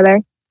US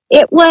together.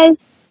 It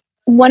was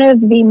one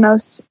of the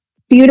most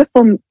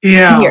beautiful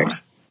years.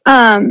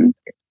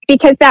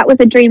 Because that was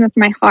a dream of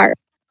my heart.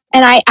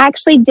 And I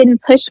actually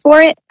didn't push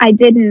for it. I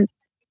didn't.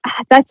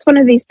 That's one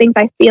of these things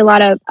I see a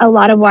lot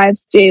of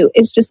wives do,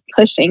 is just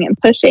pushing and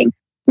pushing.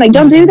 I'm like,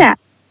 don't do that.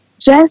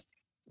 Just,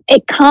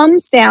 it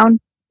comes down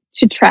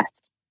to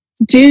trust.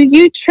 Do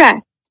you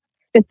trust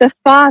that the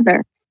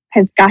Father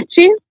has got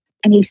you,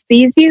 and he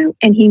sees you,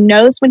 and he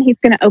knows when he's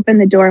going to open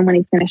the door and when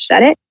he's going to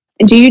shut it?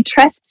 And do you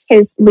trust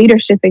his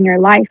leadership in your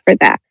life for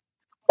that?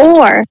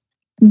 Or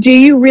do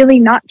you really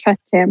not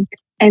trust him?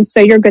 And so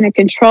you're going to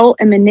control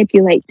and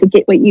manipulate to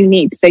get what you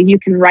need so you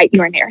can write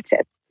your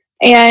narrative.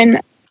 And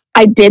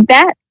I did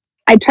that.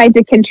 I tried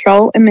to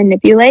control and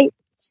manipulate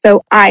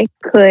so I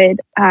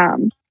could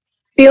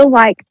feel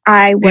like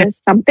I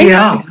was something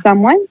or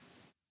someone.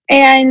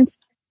 And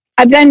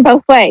I've done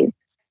both ways.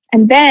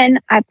 And then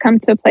I've come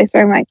to a place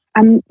where I'm like,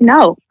 I'm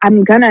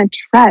going to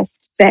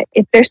trust that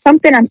if there's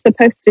something I'm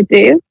supposed to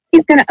do,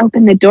 he's going to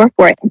open the door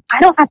for it. And I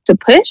don't have to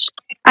push.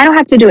 I don't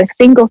have to do a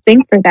single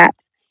thing for that.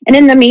 And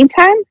in the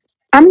meantime,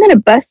 I'm going to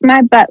bust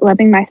my butt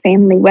loving my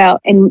family well.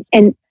 And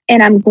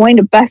I'm going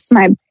to bust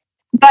my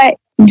butt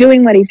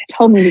doing what he's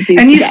told me to do.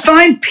 And today. you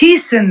find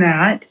peace in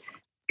that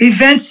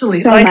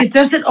eventually. So like much. It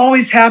doesn't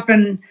always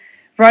happen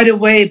right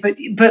away, but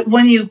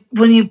when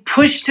you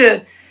push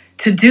to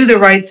do the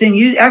right thing,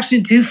 you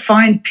actually do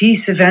find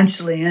peace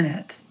eventually in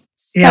it.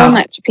 So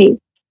much peace.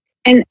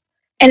 And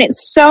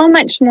it's so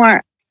much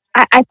more.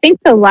 I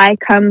think the lie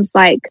comes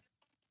like,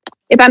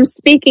 if I'm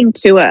speaking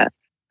to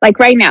like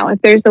right now,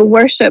 if there's a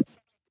worship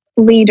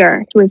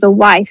leader who is a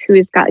wife who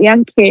has got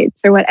young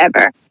kids or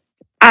whatever,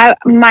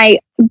 my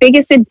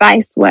biggest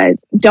advice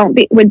don't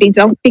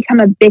become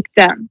a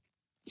victim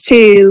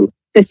to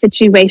the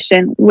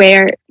situation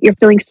where you're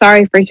feeling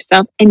sorry for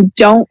yourself, and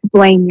don't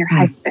blame your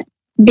husband,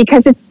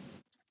 because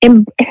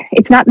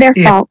it's not their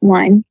fault.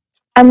 One,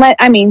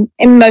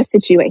 in most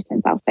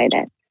situations, I'll say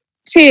that.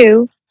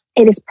 Two,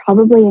 it is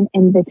probably an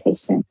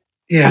invitation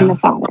from the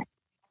Father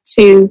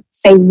to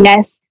say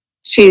yes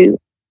to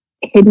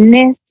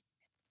hiddenness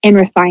and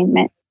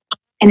refinement.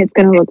 And it's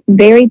going to look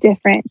very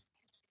different.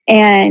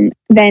 And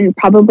then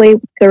probably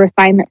the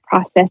refinement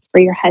process for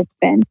your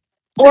husband,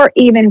 or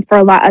even for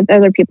a lot of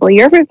other people,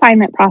 your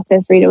refinement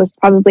process, Rita, was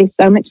probably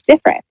so much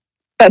different.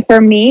 But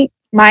for me,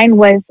 mine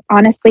was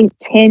honestly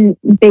 10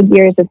 big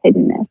years of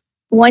hiddenness.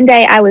 One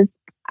day I was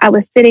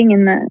sitting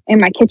in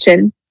my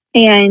kitchen,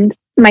 and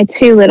my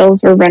two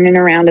littles were running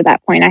around. At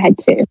that point, I had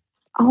two.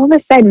 All of a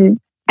sudden,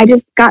 I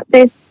just got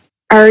this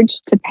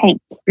urge to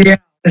paint. Yeah,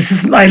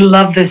 I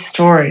love this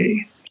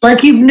story.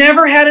 Like, you've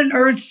never had an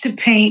urge to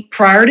paint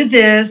prior to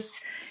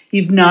this.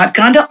 You've not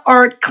gone to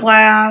art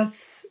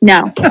class.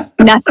 No,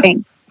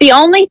 nothing. The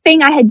only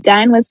thing I had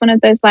done was one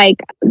of those,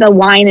 like, the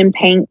wine and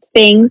paint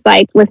things,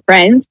 like with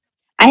friends.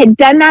 I had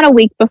done that a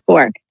week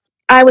before.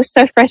 I was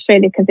so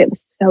frustrated because it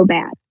was so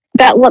bad.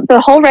 That the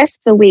whole rest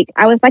of the week,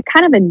 I was like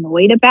kind of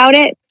annoyed about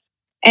it.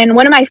 And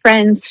one of my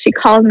friends, she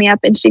called me up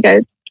and she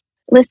goes,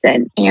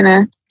 "Listen,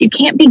 Anna, you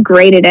can't be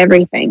great at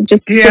everything.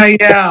 Just go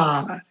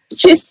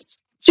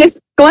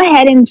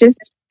ahead and just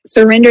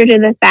surrender to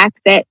the fact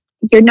that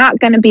you're not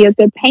going to be a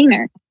good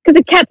painter." Because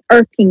it kept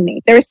irking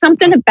me. There was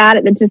something about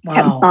it that just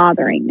kept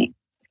bothering me.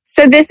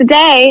 So this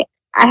day,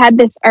 I had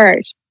this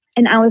urge,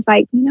 and I was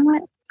like, you know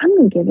what? I'm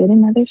going to give it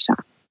another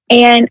shot.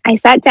 And I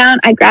sat down.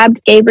 I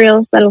grabbed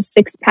Gabriel's little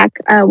 6-pack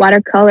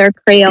watercolor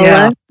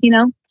Crayola,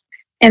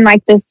 and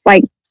like this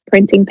like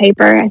printing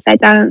paper. I sat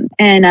down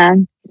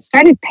and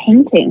started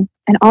painting.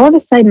 And all of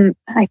a sudden,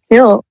 I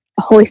feel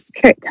the Holy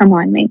Spirit come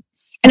on me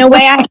in a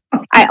way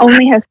I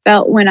only have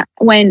felt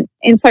when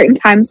in certain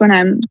times when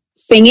I'm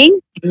singing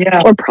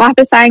or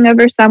prophesying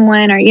over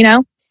someone, or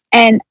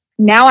and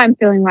now I'm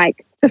feeling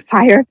like the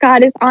fire of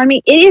God is on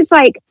me. It is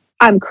like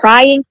I'm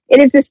crying. It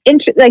is this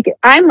interest, like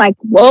I'm like,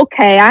 well,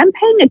 okay, I'm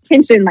paying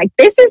attention. Like,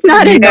 this is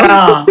not a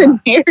normal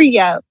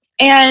scenario.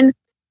 And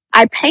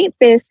I paint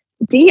this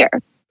deer.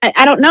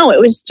 I don't know. It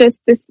was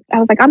just this. I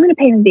was like, I'm going to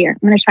paint a deer.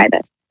 I'm going to try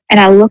this. And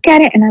I look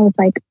at it and I was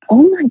like,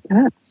 oh my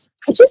God.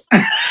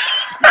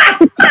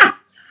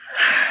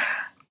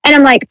 And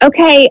I'm like,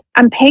 okay,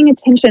 I'm paying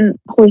attention,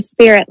 Holy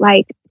Spirit.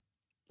 Like,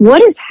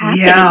 what is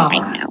happening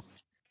right now?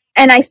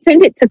 And I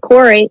sent it to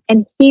Corey,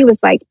 and he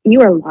was like,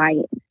 you are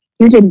lying.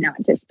 You did not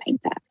just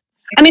paint that.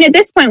 I mean, at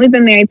this point, we've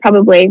been married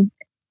probably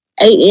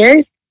 8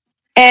 years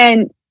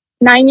and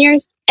 9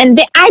 years. And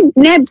I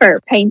never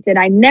painted.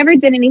 I never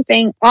did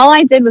anything. All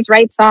I did was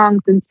write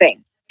songs and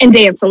sing and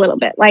dance a little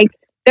bit. Like,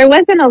 there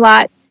wasn't a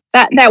lot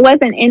that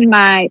wasn't in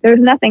there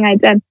was nothing I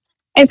did.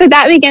 And so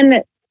that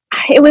began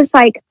it was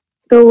like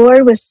the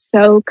Lord was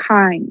so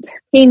kind.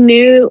 He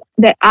knew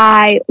that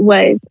I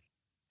was,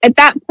 at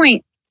that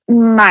point,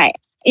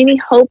 any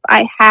hope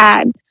I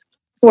had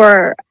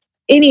for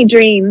any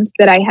dreams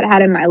that I had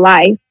had in my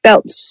life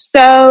felt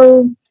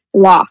so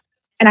lost,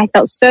 and I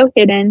felt so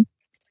hidden.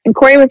 And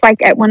Corey was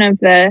like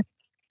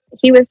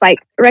he was like,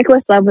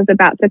 Reckless Love was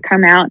about to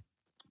come out,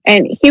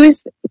 and he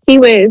was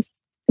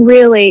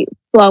really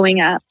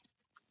blowing up.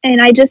 And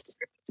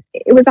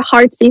it was a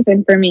hard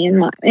season for me in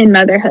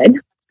motherhood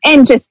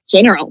and just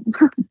general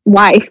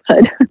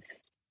wifehood.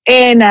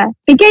 And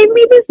he gave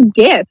me this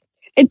gift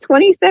at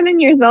 27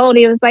 years old.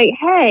 He was like,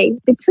 hey,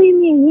 between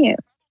me and you,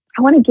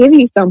 I want to give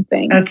you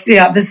something. This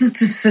is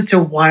just such a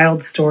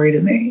wild story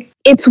to me.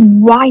 It's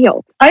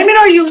wild. I mean,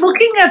 are you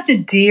looking at the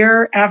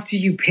deer after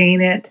you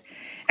paint it?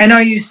 And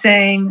are you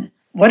saying,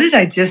 what did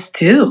I just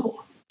do?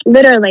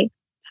 Literally,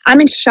 I'm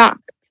in shock,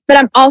 but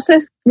I'm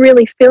also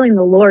really feeling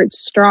the Lord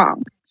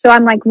strong. So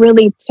I'm like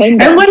really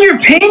tender. And when you're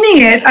painting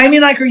it, I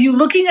mean, like, are you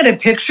looking at a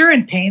picture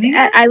and painting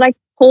it? I like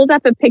pulled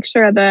up a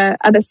picture of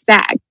a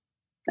stag,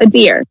 a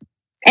deer.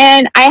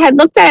 And I had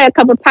looked at it a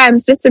couple of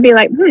times just to be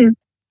like, what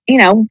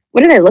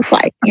do they look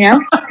like,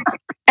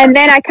 And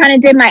then I kind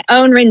of did my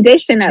own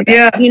rendition of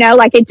it,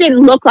 like it didn't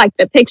look like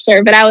the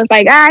picture, but I was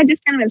like, I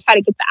just kind of try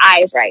to get the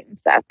eyes right and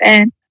stuff.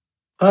 And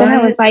then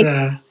I was like,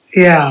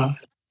 yeah,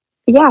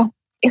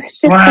 it was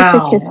just such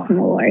a kiss from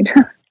the Lord.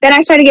 Then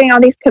I started getting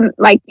all these,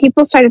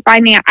 people started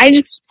finding out. I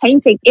just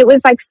painting. It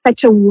was like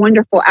such a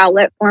wonderful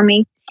outlet for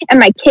me. And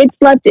my kids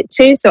loved it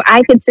too. So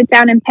I could sit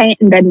down and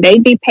paint, and then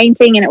they'd be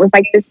painting. And it was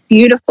like this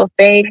beautiful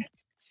thing.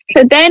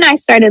 So then I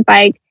started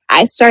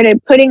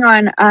putting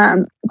on,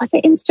 was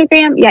it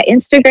Instagram? Yeah,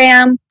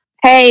 Instagram.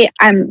 Hey,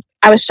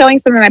 I was showing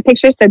some of my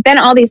pictures. So then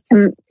all these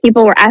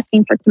people were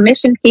asking for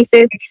commission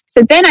pieces.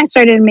 So then I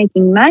started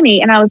making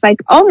money, and I was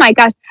like, oh my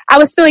gosh, I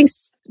was feeling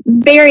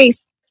very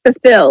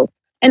fulfilled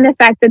in the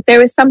fact that there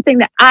was something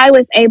that I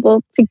was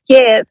able to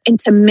give and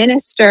to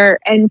minister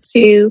and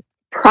to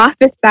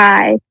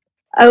prophesy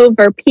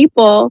over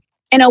people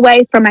in a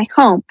way from my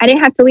home. I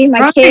didn't have to leave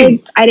my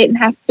kids. I didn't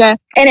have to,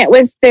 and it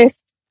was this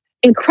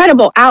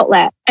incredible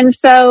outlet. And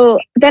so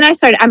then I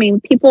started,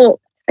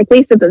 people like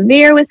Lisa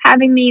Bevere was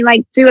having me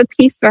like do a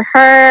piece for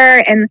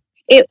her, and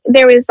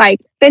there was like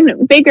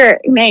then bigger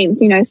names,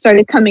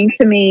 started coming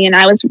to me, and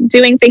I was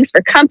doing things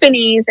for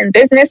companies and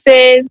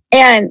businesses,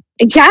 and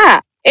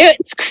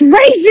it's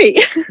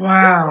crazy.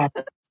 Wow.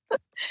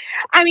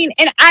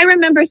 And I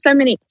remember so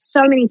many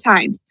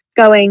times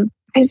going,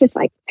 I was just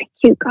like, thank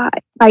you, God.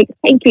 Like,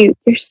 thank you.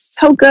 You're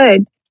so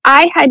good.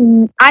 I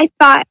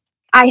thought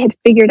I had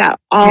figured out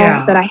all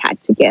that I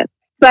had to give,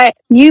 but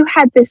you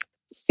had this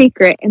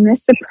secret and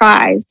this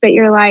surprise that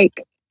you're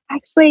like,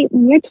 actually,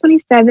 when you're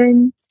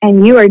 27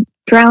 and you are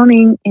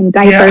drowning in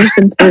diapers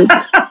and food,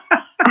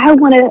 I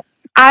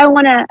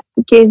want to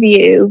give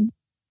you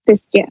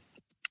this gift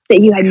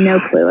that you had no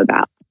clue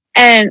about.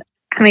 And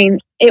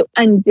it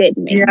undid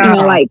me,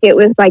 it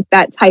was like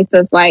that type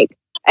of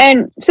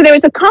and so there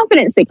was a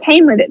confidence that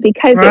came with it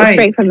because it was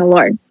straight from the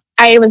Lord.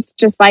 I was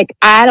just like,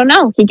 I don't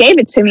know. He gave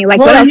it to me. Like,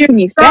 what else can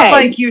you say? Not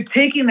like you're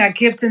taking that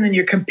gift and then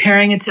you're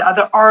comparing it to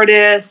other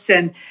artists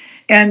and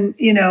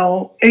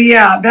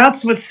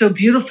that's what's so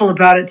beautiful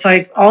about it. It's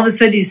like all of a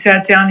sudden you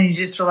sat down and you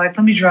just were like,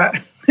 let me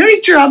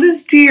draw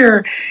this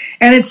deer,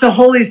 and it's a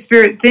Holy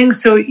Spirit thing.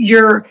 So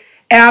you're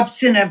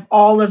absent of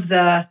all of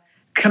the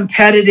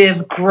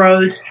competitive,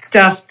 gross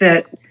stuff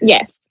that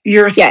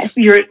you're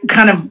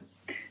kind of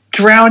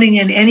drowning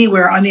in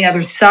anywhere on the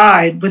other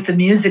side with the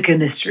music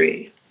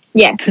industry.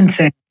 Yes. It's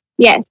insane.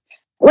 Yes.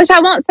 Which I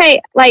won't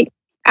say,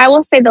 I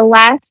will say the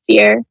last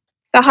year,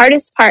 the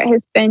hardest part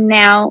has been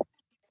now,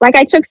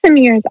 I took some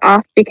years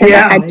off because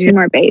I had two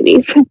more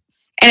babies. And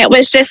it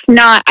was just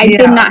I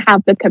did not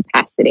have the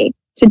capacity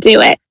to do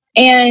it.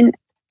 And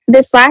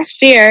this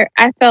last year,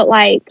 I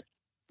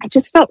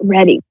just felt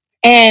ready.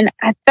 And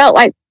I felt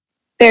like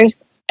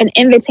there's an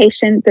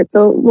invitation that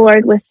the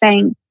Lord was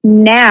saying,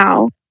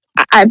 now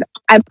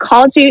I've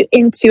called you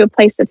into a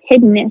place of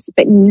hiddenness,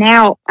 but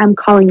now I'm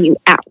calling you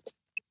out.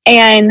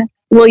 And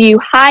will you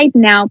hide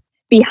now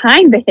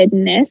behind the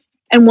hiddenness?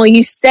 And will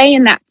you stay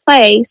in that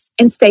place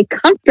and stay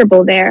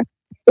comfortable there?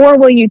 Or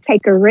will you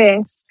take a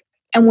risk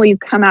and will you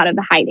come out of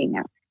the hiding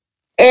now?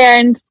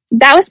 And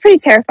that was pretty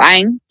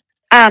terrifying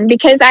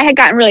because I had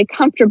gotten really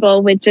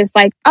comfortable with just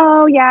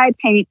oh yeah, I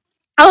paint.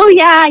 Oh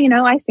yeah,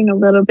 I sing a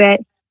little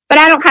bit, but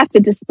I don't have to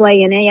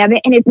display any of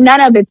it. And it's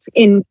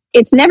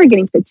never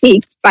getting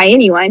critiqued by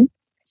anyone.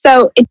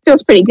 So it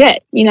feels pretty good,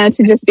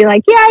 to just be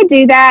like, yeah, I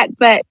do that,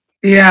 but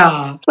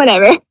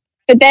whatever.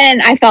 But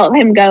then I felt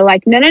him go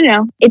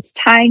no, it's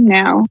time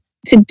now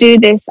to do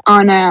this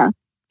on a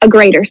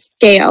greater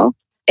scale.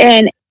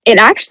 And it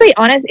actually,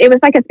 it was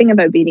like a thing of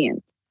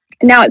obedience.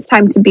 Now it's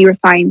time to be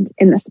refined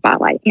in the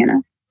spotlight,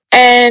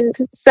 And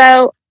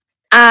so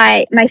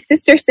my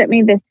sister sent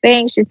me this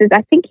thing. She says,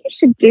 I think you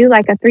should do a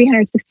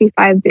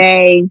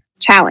 365-day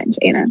challenge,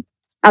 Anna.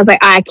 I was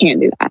like, I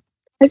can't do that.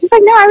 I was just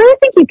like, no, I really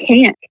think you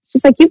can't.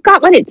 She's like, you've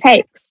got what it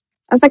takes.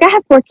 I was like, I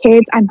have 4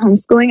 kids. I'm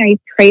homeschooling. Are you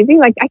crazy?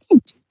 Like, I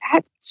can't do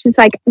that. She's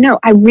like, no,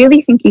 I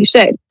really think you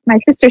should. My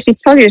sister, she's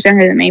 12 years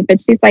younger than me,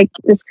 but she's like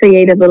this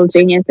creative little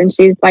genius. And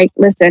she's like,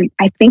 listen,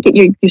 I think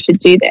you should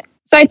do this.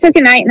 So I took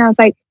a night and I was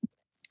like,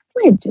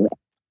 I'm going to do it.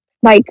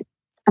 Like,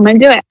 I'm going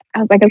to do it. I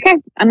was like, okay,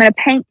 I'm going to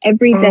paint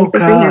every day for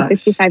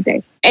 365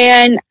 days.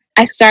 And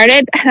I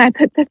started and I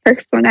put the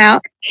first one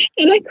out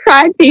and I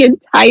cried the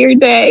entire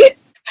day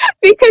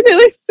because it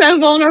was so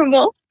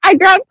vulnerable. I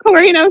grabbed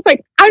Corey and I was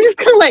like, I'm just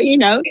going to let you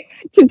know,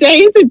 today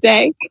is a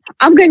day.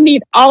 I'm going to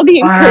need all the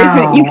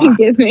encouragement you can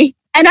give me.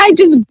 And I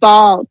just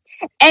bawled.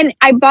 And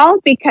I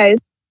bawled because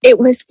it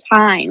was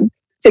time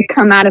to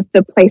come out of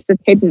the place of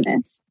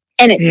hiddenness.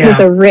 And it was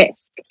a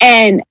risk.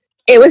 And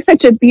it was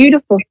such a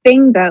beautiful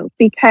thing, though,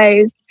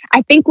 because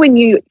I think when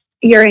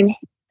you're in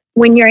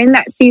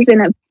that season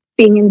of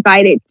being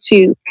invited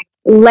to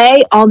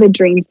lay all the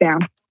dreams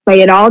down,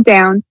 lay it all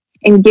down,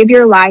 and give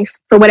your life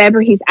for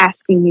whatever he's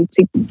asking you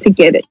to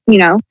give it. You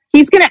know,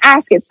 he's going to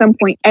ask at some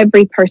point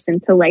every person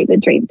to lay the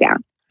dream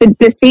down.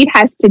 The seed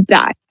has to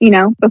die, you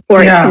know,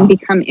 before it can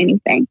become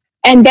anything.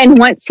 And then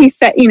once he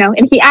said, you know,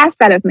 and he asked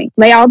that of me,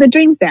 lay all the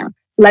dreams down,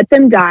 let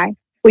them die.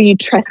 Will you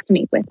trust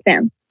me with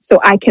them so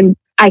I can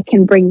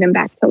bring them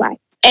back to life?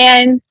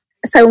 And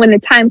so when the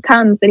time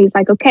comes that he's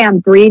like, okay, I'm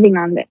breathing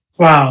on this.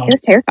 Wow. It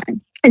was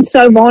terrifying and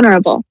so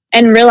vulnerable,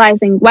 and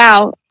realizing,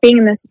 wow, being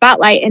in the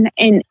spotlight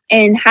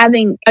and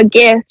having a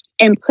gift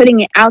and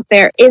putting it out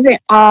there isn't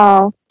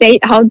all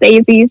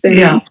daisies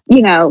and,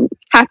 you know,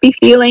 happy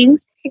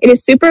feelings. It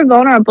is super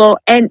vulnerable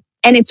and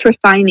it's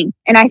refining.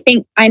 And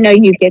I know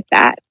you get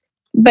that,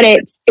 but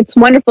it's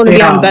wonderful to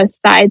be on both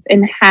sides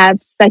and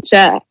have such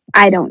a,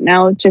 I don't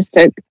know, just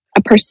a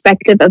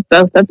perspective of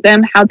both of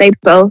them, how they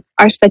both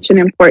are such an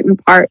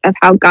important part of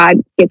how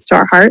God gets to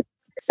our heart.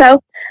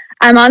 So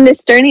I'm on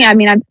this journey. I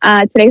mean,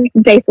 today's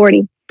day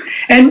 40.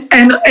 And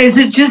is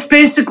it just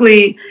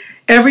basically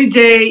every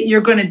day you're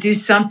going to do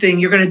something,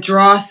 you're going to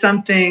draw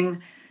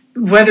something,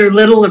 whether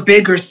little or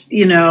big or,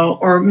 you know,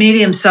 or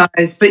medium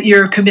size, but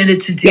you're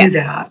committed to do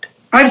that?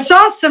 I've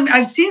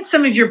seen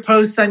some of your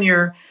posts on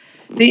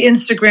the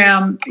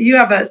Instagram. You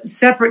have a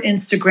separate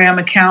Instagram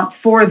account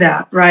for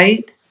that,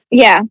 right?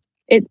 Yeah.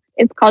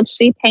 It's called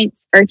She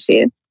Paints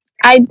Virtue.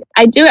 I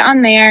do it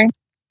on there.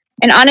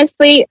 And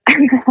honestly,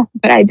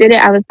 but I did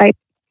it. I was like,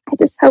 I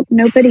just hope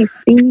nobody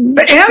sees.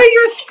 But Anna,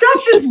 your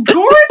stuff is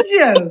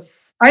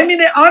gorgeous. I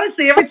mean,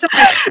 honestly, every time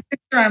I see a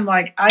picture, I'm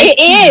like,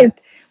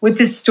 with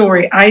this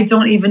story, I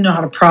don't even know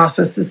how to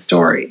process this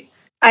story.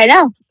 I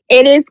know.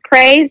 It is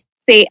crazy.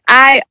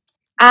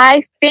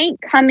 I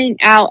think coming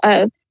out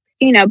of,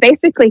 you know,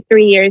 basically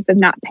 3 years of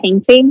not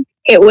painting,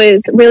 it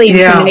was really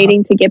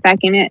intimidating to get back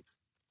in it.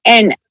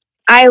 And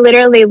I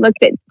literally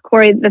looked at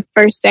Corey the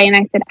first day and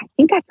I said, I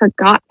think I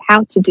forgot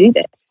how to do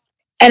this.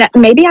 And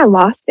maybe I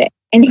lost it.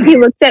 And he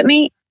looked at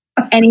me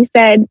and he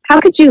said,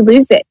 how could you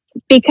lose it?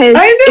 Because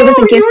it was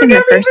a gift in the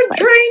first place.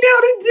 Trained how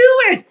to do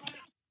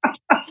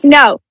it.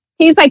 No,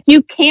 he was like,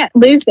 you can't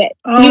lose it.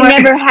 You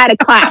never had a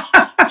class.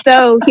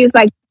 So he was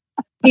like,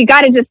 you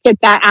got to just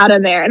get that out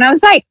of there. And I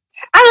was like,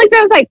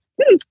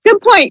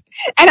 good point.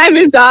 And I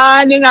moved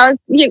on and I was,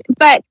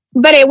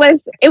 but it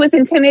was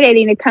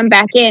intimidating to come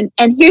back in.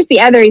 And here's the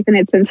other reason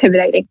it's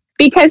intimidating,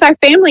 because our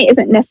family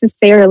isn't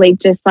necessarily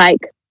just like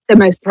the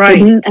most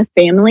hidden of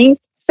families.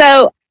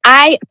 So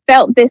I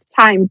felt this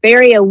time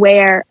very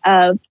aware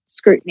of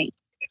scrutiny,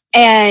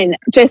 and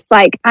just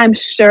like, I'm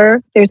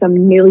sure there's a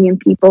million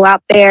people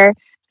out there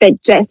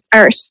that just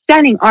are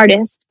stunning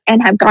artists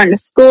and have gone to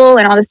school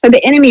and all this. So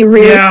the enemy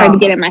really tried to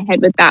get in my head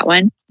with that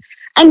one.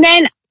 And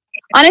then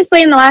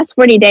honestly, in the last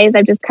 40 days,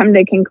 I've just come to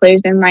the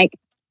conclusion, like,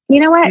 you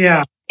know what?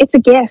 Yeah. It's a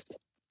gift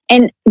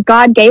and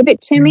God gave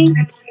it to me,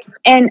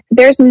 and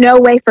there's no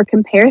way for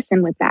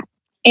comparison with that.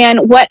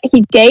 And what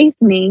he gave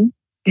me,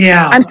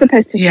 I'm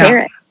supposed to share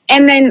it.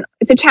 And then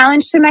it's a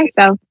challenge to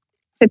myself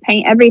to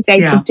paint every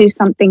day, to do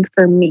something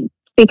for me,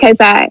 because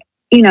I,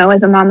 you know,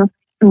 as a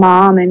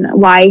mom and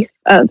wife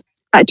of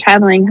a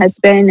traveling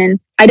husband, and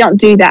I don't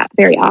do that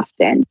very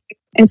often.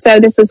 And so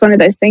this was one of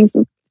those things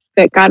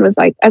that God was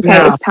like,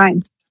 okay, it's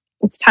time.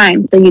 It's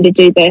time for you to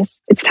do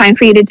this. It's time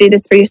for you to do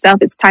this for yourself.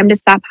 It's time to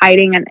stop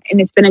hiding. And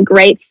it's been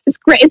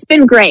it's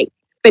been great.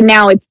 But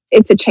now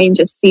it's a change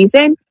of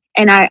season.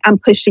 And I'm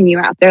pushing you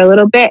out there a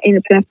little bit, and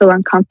it's going to feel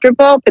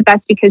uncomfortable, but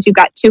that's because you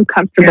got too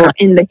comfortable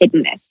in the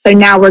hiddenness. So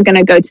now we're going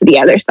to go to the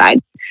other side.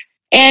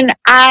 And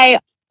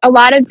a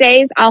lot of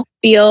days I'll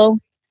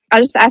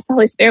just ask the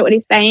Holy Spirit what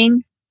he's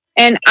saying.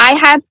 And I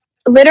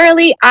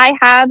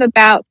have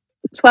about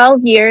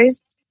 12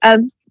 years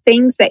of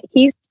things that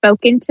he's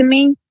spoken to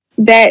me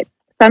that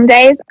some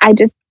days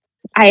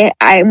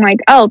I'm like,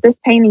 oh, this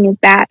painting is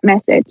that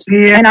message.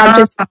 And I'll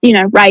just,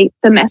 write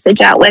the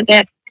message out with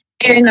it.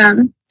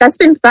 And that's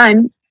been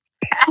fun.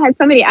 I had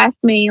somebody ask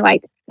me,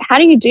 like, how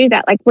do you do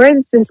that? Like, where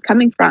is this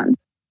coming from?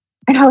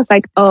 And I was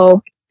like,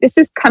 oh, this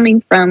is coming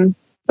from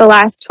the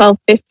last 12,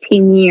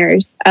 15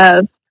 years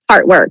of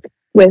hard work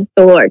with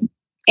the Lord.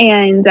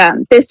 And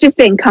this just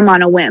didn't come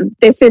on a whim.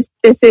 This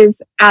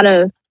is out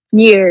of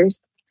years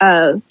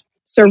of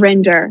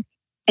surrender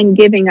and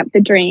giving up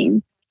the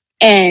dream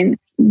and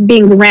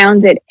being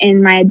grounded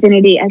in my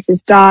identity as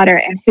his daughter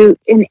and who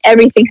in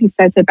everything he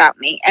says about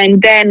me,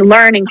 and then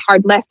learning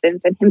hard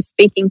lessons and him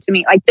speaking to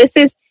me. Like this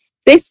is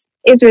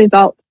a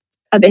result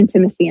of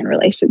intimacy and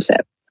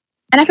relationship.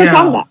 And I feel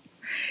proud of that.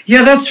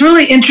 Yeah, that's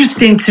really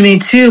interesting to me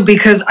too,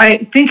 because I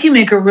think you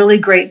make a really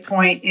great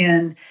point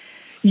in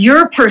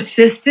your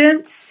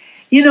persistence.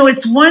 You know,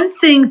 it's one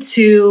thing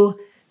to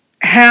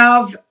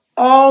have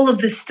all of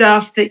the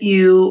stuff that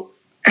you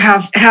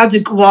have had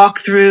to walk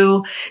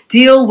through,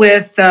 deal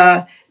with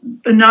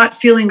not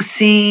feeling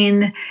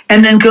seen,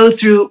 and then go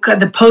through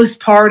the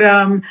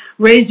postpartum,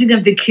 raising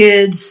of the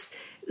kids,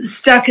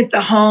 stuck at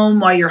the home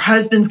while your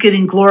husband's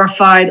getting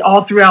glorified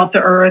all throughout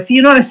the earth.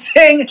 You know what I'm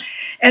saying?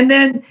 And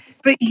then,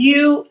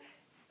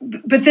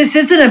 but this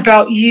isn't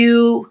about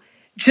you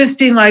just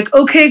being like,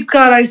 okay,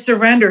 God, I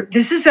surrender.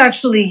 This is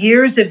actually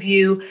years of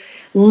you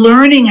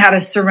learning how to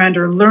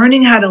surrender,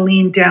 learning how to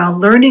lean down,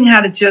 learning how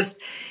to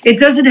it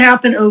doesn't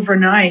happen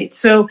overnight.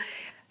 So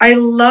I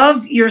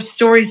love your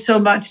story so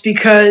much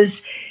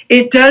because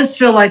it does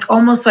feel like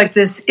almost like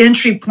this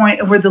entry point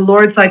of where the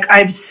Lord's like,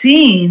 I've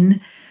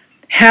seen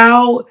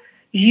how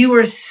you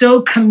are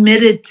so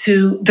committed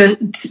to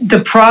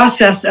the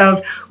process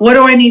of what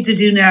do I need to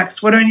do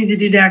next? What do I need to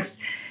do next?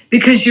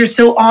 Because you're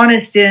so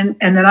honest and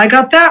then I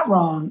got that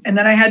wrong. And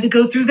then I had to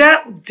go through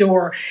that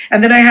door.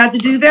 And then I had to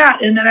do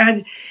that. And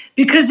then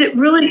because it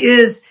really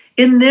is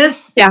in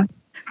this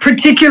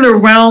particular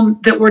realm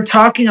that we're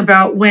talking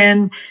about,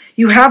 when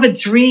you have a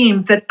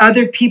dream that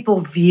other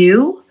people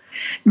view,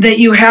 that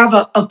you have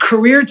a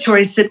career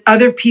choice that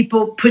other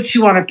people put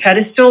you on a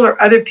pedestal,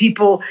 or other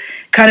people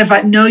kind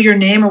of know your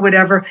name or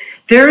whatever.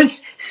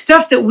 There's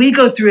stuff that we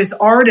go through as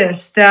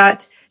artists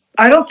that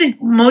I don't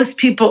think most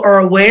people are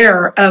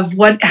aware of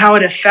how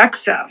it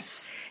affects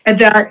us. And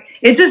that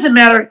it doesn't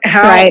matter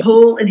how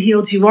whole and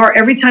healed you are.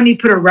 Every time you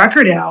put a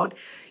record out,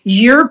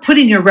 you're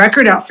putting your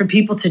record out for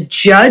people to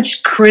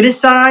judge,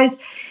 criticize,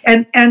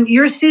 and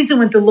your season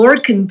with the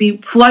Lord can be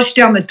flushed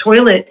down the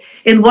toilet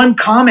in one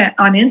comment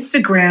on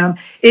Instagram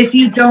if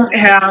you don't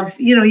have,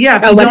 you don't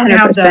have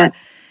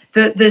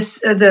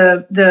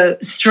the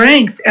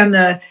strength and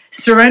the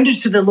surrender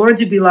to the Lord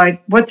to be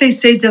like, what they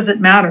say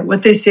doesn't matter.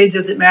 What they say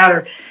doesn't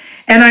matter.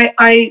 And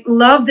I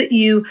love that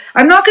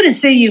I'm not going to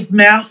say you've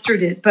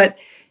mastered it, but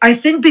I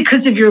think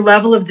because of your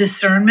level of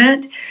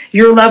discernment,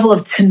 your level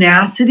of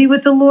tenacity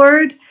with the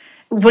Lord,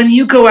 when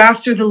you go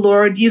after the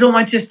Lord, you don't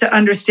want just to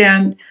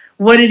understand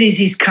what it is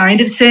he's kind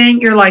of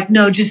saying. You're like,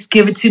 no, just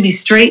give it to me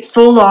straight,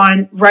 full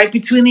on, right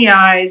between the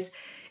eyes.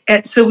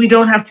 And so we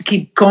don't have to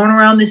keep going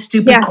around this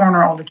stupid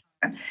corner all the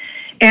time.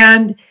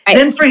 And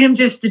then for him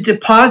just to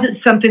deposit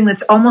something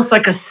that's almost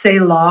like a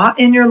Selah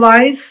in your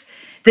life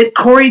that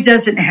Corey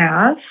doesn't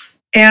have,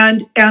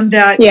 and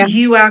that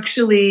you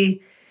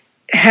actually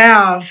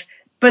have,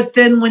 but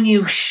then when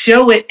you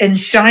show it and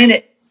shine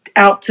it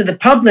out to the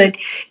public,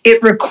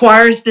 it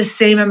requires the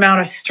same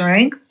amount of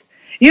strength.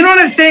 You know what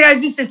I'm saying?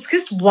 It's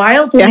just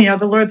wild to me how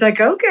the Lord's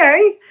like,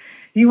 okay,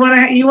 you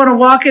want to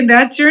walk in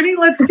that journey?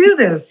 Let's do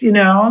this,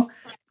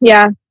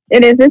 Yeah,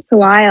 it is. It's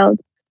wild.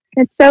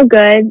 It's so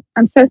good.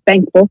 I'm so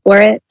thankful for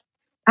it.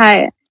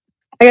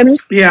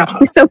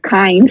 He's so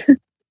kind.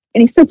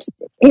 And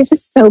he's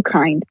just so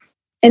kind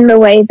in the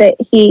way that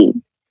he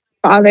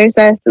fathers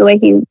us, the way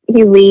he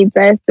leads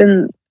us.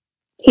 And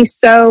he's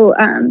so,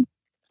 I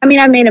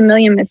made a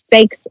million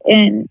mistakes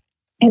in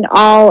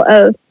all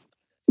of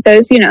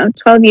those,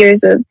 12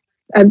 years of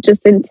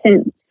just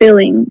intense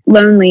feeling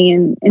lonely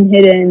and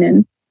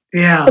hidden.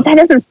 But that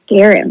doesn't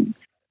scare him.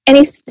 And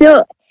he's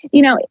still,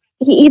 he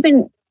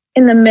even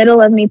in the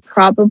middle of me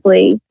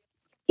probably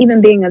even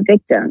being a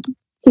victim,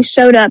 he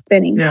showed up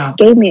and he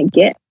gave me a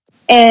gift.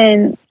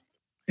 And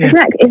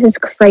it is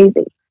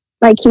crazy.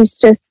 Like, he's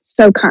just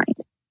so kind.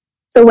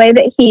 The way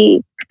that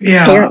he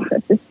parents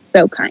us is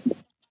so kind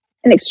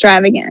and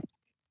extravagant.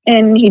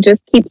 And he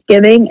just keeps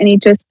giving, and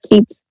he's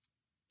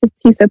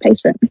so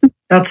patient.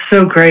 That's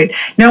so great.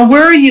 Now,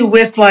 where are you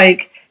with,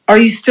 are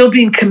you still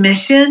being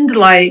commissioned?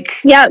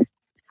 Yeah,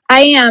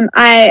 I am.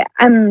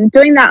 I'm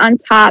doing that on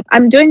top.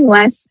 I'm doing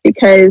less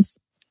because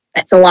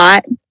it's a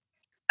lot.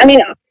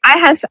 I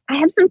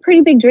have some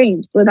pretty big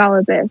dreams with all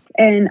of this,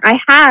 and I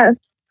have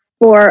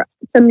for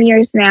some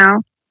years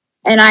now,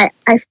 and I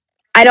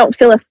don't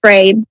feel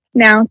afraid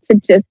now to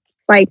just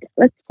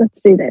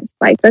let's do this.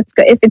 Let's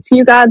go. If it's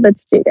you, God,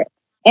 let's do this.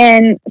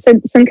 And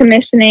so some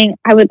commissioning.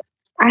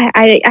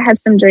 I have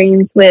some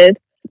dreams with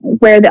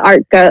where the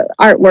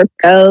artwork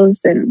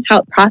goes and how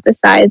it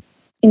prophesies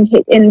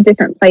in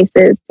different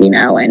places,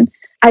 and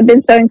I've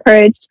been so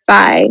encouraged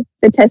by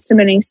the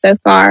testimony so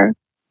far,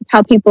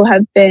 how people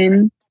have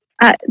been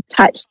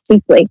touched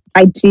deeply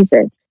by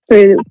Jesus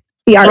through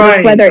the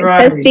artwork, whether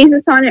it says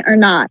Jesus on it or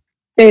not.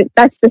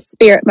 That's the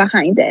spirit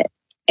behind it.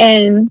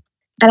 And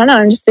I don't know,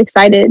 I'm just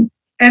excited.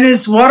 And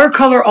is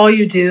watercolor all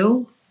you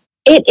do?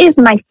 It is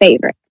my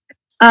favorite.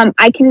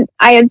 I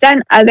have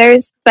done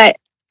others, but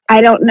I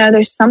don't know.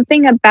 There's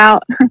something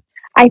about,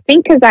 I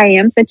think because I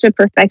am such a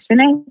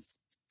perfectionist,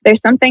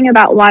 there's something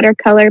about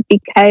watercolor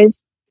because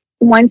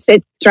once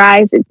it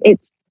dries,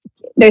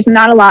 there's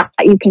not a lot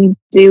you can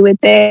do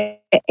with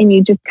it. And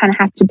you just kind of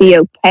have to be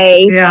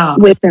okay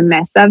with the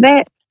mess of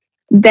it.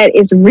 That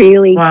is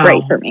really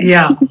great for me.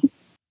 Yeah.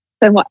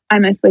 So I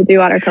mostly do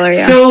watercolor.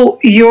 Yeah. So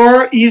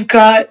you've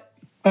got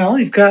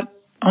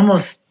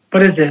almost,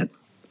 what is it?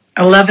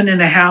 11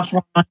 and a half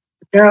months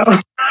to go.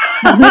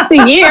 Almost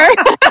a year.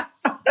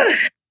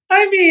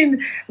 I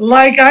mean,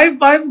 like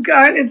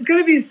it's going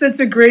to be such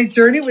a great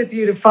journey with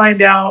you to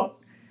find out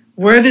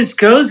where this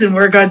goes and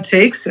where God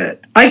takes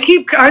it. I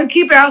keep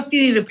asking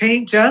you to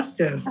paint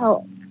justice.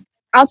 Oh,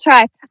 I'll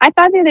try. I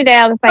thought the other day,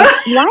 I was like,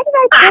 why did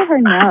I tell her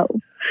no?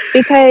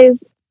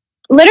 Because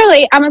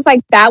literally, I was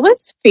like, that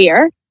was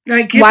fear.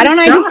 Why don't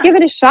I just give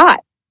it a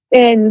shot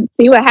and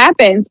see what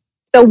happens?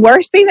 The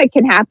worst thing that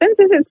can happen is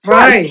it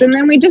sucks, and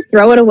then we just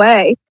throw it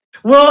away.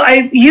 Well,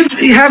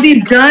 have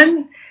you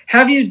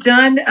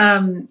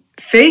done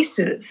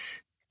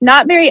faces?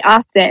 Not very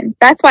often.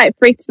 That's why it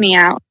freaks me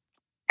out.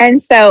 And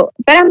so,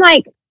 but I'm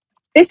like,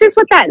 this is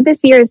what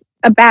this year is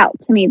about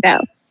to me,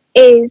 though,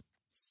 is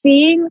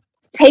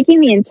taking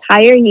the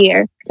entire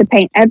year to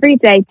paint every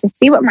day to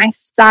see what my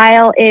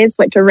style is,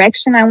 what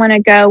direction I want to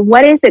go.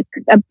 What is it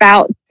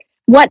about?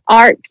 What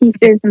art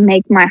pieces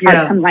make my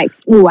heart come like,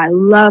 ooh, I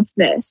love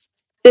this.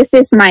 This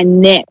is my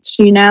niche,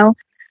 you know?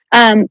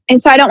 And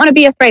so I don't want to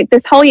be afraid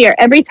this whole year.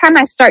 Every time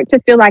I start to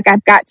feel like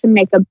I've got to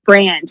make a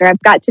brand or I've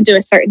got to do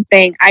a certain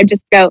thing, I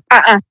just go,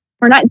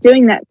 we're not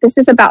doing that. This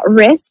is about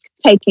risk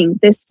taking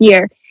this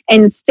year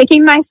and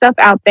sticking myself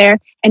out there.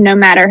 And no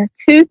matter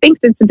who thinks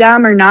it's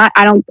dumb or not,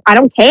 I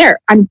don't care.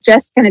 I'm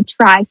just going to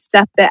try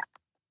stuff that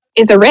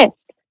is a risk.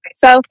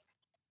 So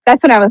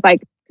that's when I was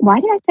like, why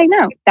did I say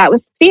no? That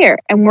was fear.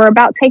 And we're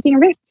about taking a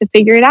risk to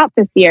figure it out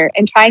this year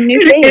and trying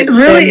new things. It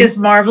really is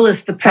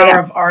marvelous, the power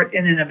of art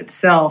in and of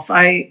itself.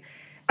 I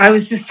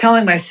was just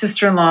telling my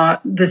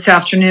sister-in-law this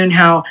afternoon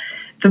how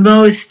the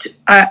most,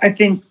 I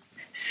think,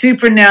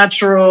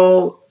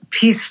 supernatural,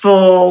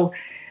 peaceful,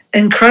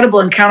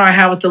 incredible encounter I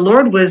had with the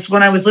Lord was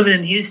when I was living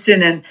in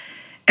Houston,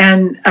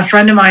 and a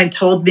friend of mine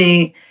told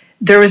me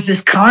there was this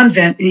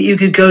convent that you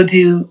could go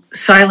do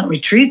silent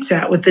retreats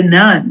at with the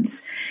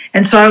nuns.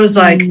 And so I was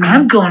like,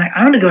 I'm going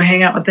to go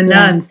hang out with the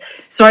nuns.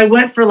 So I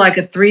went for like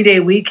a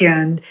 3-day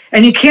weekend,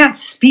 and you can't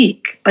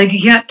speak, like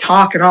you can't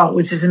talk at all,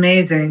 which is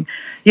amazing.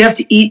 You have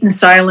to eat in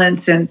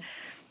silence. And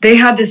they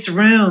had this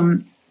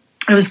room.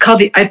 I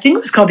think it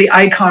was called the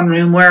Icon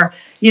Room, where,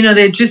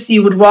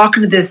 you would walk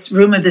into this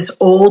room of this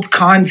old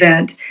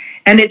convent,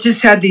 and it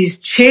just had these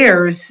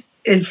chairs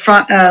in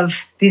front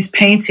of these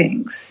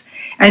paintings.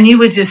 And you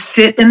would just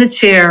sit in the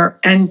chair,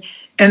 and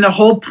the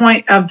whole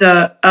point of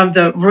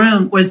the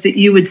room was that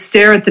you would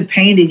stare at the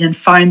painting and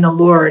find the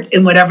Lord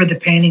in whatever the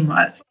painting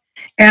was.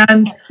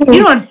 And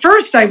at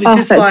first I was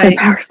just like,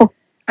 so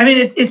I mean,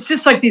 it's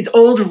just like these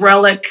old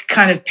relic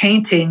kind of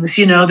paintings,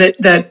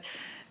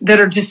 that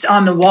are just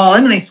on the wall.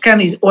 I mean, it's kind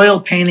of these oil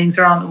paintings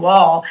are on the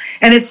wall,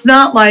 and it's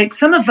not like,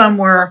 some of them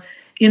were,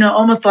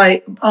 almost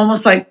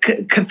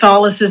like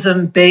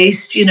Catholicism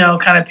based,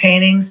 kind of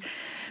paintings,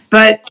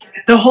 but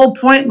the whole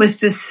point was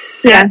to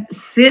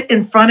sit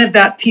in front of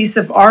that piece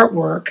of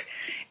artwork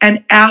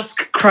and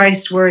ask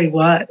Christ where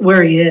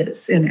he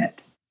is in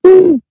it.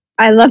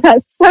 I love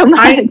that so much.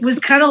 I was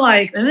kind of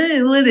like,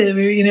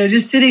 whatever,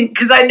 just sitting,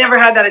 because I never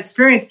had that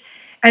experience,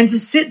 and to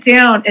sit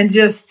down and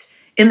just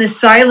in the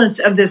silence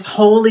of this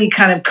holy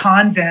kind of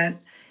convent.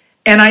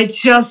 And I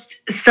just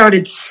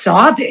started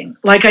sobbing.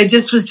 Like I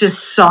was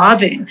just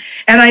sobbing.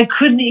 And I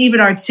couldn't even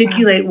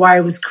articulate why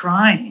I was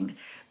crying.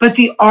 But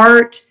the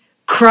art,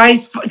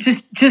 Christ,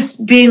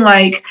 just being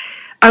like,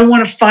 I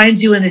want to find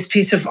you in this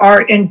piece of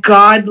art. And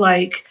God,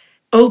 like,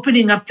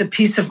 opening up the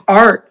piece of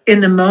art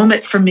in the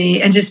moment for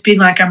me, and just being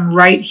like, I'm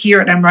right here,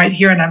 and I'm right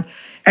here, and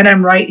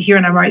I'm right here,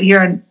 and I'm right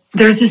here. And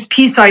there's this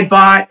piece I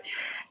bought,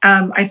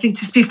 I think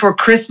just before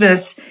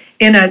Christmas,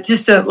 in a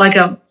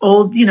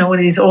old, one of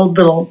these old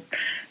little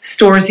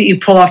stores that you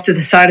pull off to the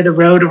side of the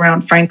road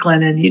around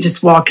Franklin, and you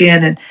just walk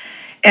in,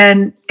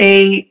 and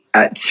a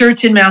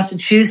church in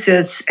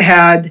Massachusetts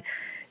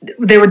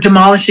they were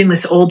demolishing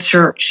this old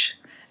church,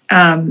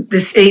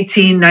 this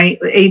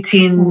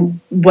 18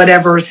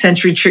 whatever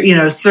century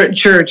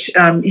church,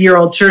 year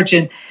old church,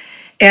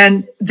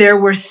 and there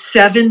were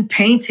 7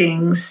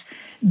 paintings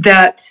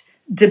that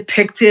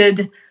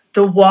depicted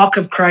the walk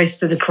of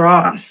Christ to the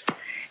cross,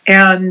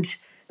 and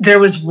there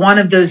was one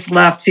of those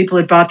left. People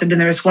had bought them, and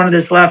there was one of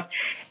those left.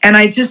 And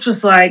I just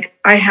was like,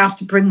 I have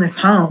to bring this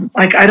home.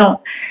 Like, I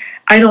don't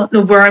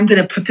know where I'm going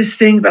to put this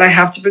thing, but I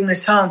have to bring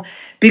this home,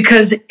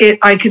 because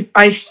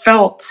I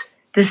felt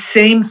the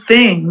same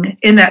thing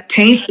in that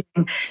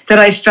painting that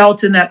I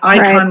felt in that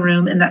icon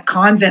room in that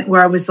convent,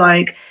 where I was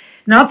like,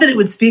 not that it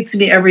would speak to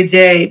me every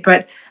day,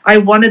 but I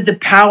wanted the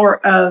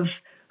power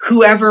of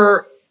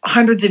whoever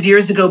hundreds of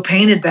years ago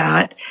painted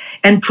that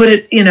and put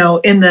it,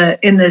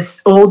 in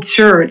this old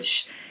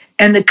church,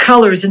 and the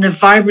colors and the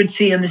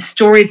vibrancy and the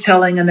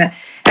storytelling and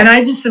And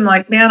I just am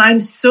like, man, I'm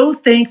so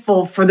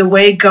thankful for the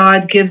way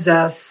God gives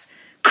us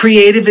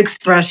creative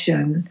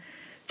expression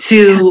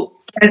to,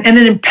 and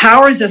then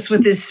empowers us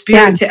with his Yeah.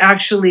 spirit to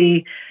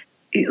actually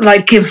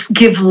like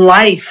give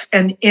life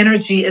and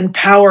energy and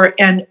power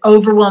and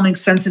overwhelming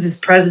sense of his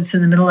presence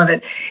in the middle of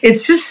it.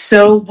 It's just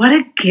so, what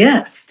a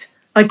gift.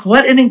 Like,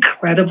 what an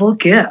incredible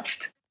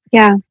gift.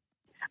 Yeah.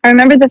 I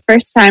remember the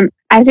first time,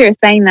 as you were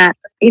saying that,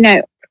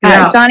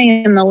 Yeah.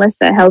 Johnny and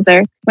Melissa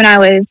Helzer, when I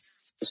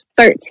was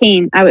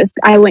 13,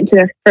 I went to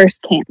their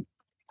first camp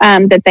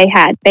that they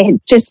had. They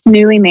had just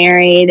newly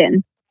married,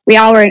 and we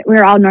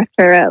were all North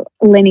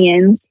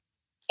Carolinians,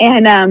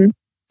 and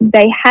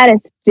they had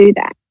us do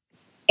that.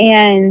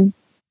 And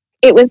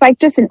it was like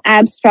just an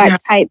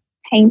abstract type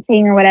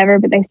painting or whatever,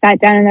 but they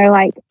sat down and they're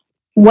like,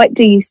 what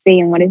do you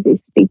see and what is he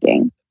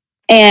speaking?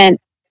 And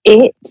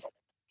it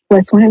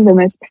was one of the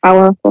most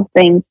powerful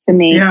things to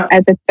me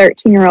as a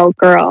 13-year-old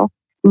girl,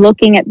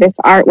 looking at this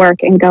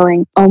artwork and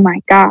going, oh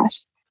my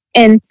gosh.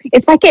 And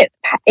it's like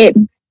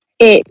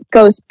it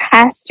goes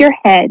past your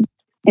head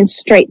and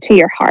straight to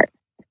your heart.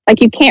 Like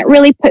you can't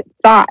really put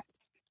thought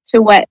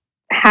to what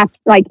happened,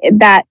 like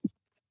that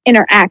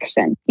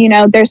interaction.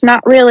 There's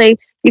not really,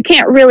 you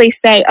can't really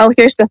say, oh,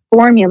 here's the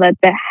formula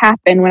that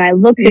happened when I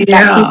looked at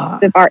that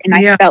piece of art and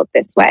I felt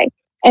this way.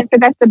 And so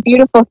that's the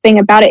beautiful thing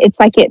about it. It's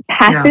like it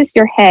passes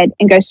your head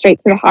and goes straight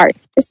to the heart.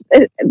 It's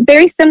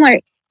very similar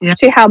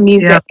to how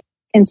music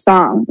and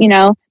song,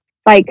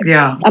 like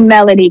a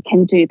melody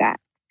can do that.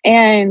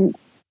 And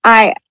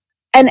as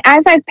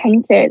I've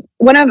painted,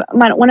 one of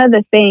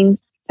the things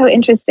so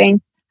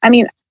interesting. I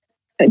mean,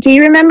 do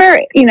you remember,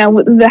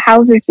 the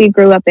houses you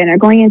grew up in or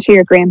going into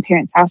your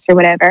grandparents' house or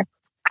whatever?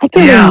 I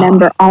can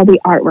remember all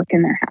the artwork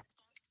in their house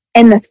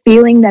and the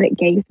feeling that it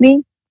gave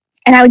me.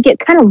 And I would get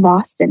kind of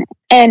lost in it.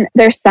 And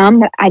there's some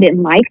that I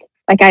didn't like.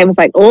 Like I was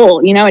like, oh,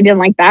 I didn't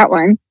like that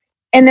one.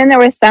 And then there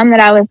was some that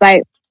I was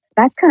like,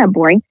 that's kind of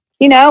boring,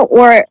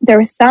 or there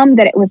was some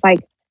that it was like,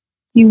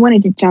 you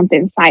wanted to jump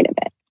inside of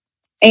it.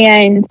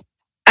 And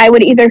I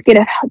would either get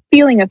a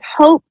feeling of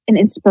hope and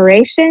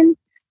inspiration,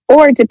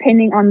 or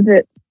depending on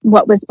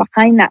what was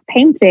behind that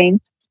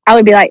painting, I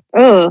would be like,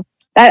 oh,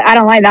 I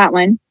don't like that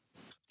one.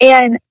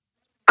 And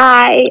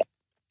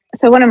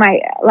so one of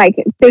my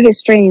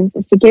biggest dreams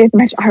is to get as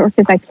much artwork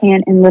as I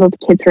can in little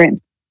kids' rooms.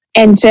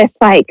 And just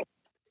like,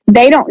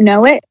 they don't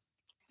know it,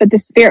 but the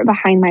spirit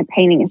behind my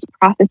painting is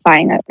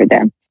prophesying over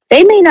them.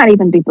 They may not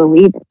even be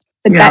believers,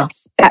 but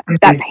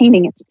that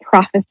painting is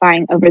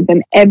prophesying over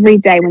them every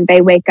day when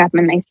they wake up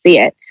and they see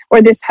it,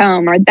 or this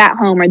home or that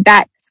hallway,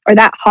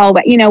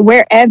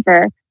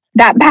 wherever,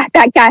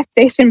 that gas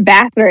station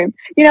bathroom,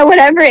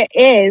 whatever it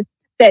is,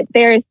 that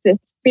there's the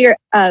spirit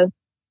of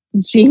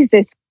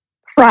Jesus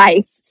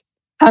Christ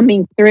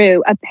coming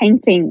through a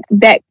painting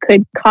that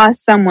could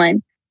cause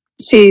someone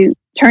to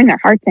turn their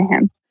heart to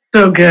him.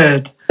 So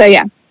good. So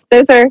yeah,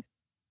 those are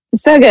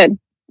so good.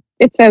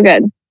 It's so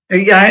good.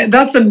 Yeah,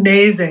 that's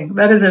amazing.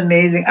 That is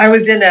amazing. I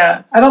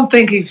don't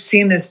think you've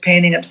seen this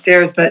painting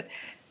upstairs, but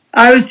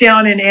I was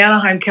down in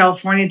Anaheim,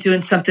 California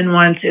doing something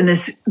once, and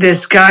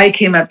this guy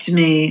came up to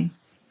me.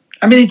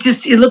 I mean,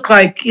 he looked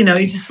like, he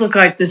just looked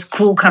like this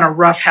cool kind of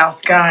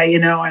roughhouse guy,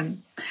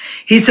 and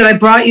he said, I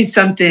brought you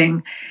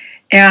something.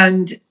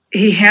 And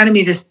he handed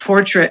me this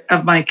portrait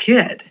of my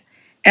kid.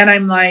 And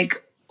I'm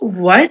like,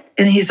 what?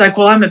 And he's like,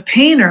 well, I'm a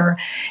painter,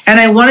 and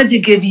I wanted to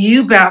give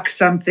you back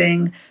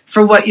something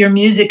for what your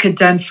music had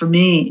done for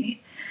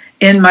me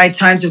in my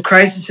times of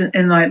crisis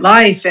in my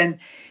life. And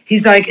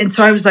he's like, and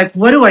so I was like,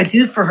 what do I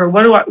do for her?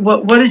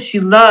 What does she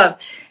love?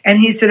 And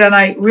he said, and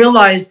I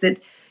realized that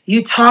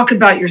you talk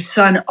about your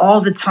son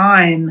all the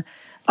time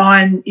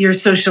on your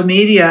social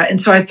media. And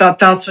so I thought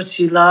that's what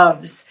she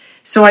loves.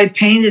 So I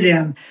painted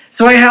him.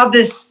 So I have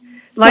this,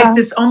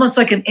 this almost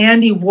like an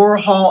Andy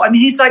Warhol. I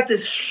mean, he's like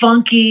this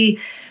funky,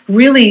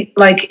 really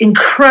like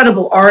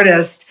incredible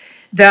artist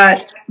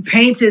that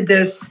painted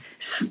this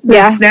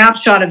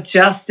snapshot of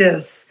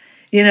justice,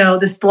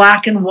 this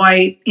black and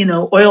white,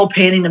 oil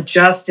painting of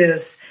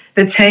justice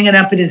that's hanging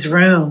up in his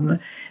room.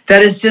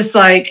 That is just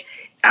like,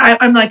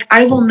 I'm like,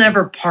 I will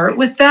never part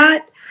with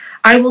that.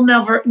 I will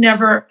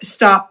never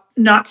stop.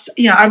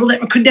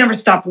 I could never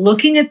stop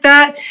looking at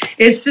that.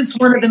 It's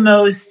just one of the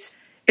most,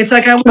 it's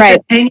like I want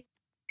to hang.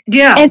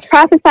 Yes. It's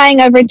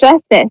prophesying over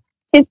justice.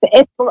 It's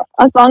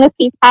as long as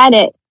he's had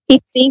it,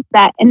 he sees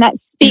that, and that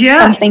speaks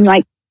something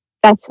like,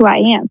 that's who I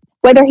am,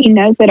 whether he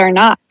knows it or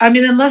not. I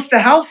mean, unless the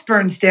house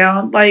burns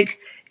down, like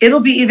it'll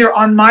be either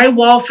on my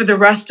wall for the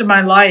rest of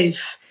my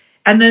life,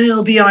 and then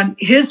it'll be on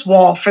his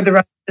wall for the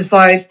rest of his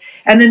life,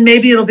 and then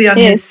maybe it'll be on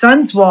his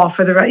son's wall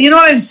for the rest. You know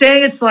what I'm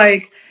saying? It's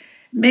like,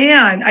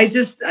 man,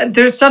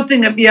 there's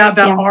something about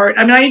art.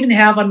 I mean, I even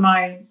have in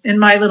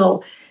my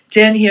little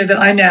den here that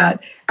I'm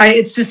at,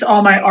 it's just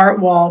all my art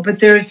wall, but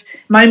there's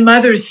my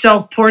mother's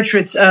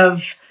self-portraits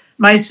of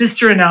my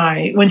sister and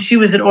I when she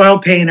was an oil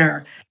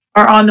painter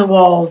are on the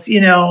walls,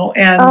 and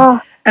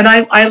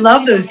I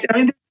love those. I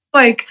mean, they're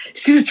like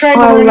she was trying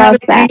to learn how to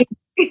paint.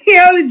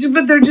 Yeah,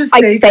 but they're just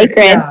sacred.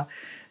 Yeah.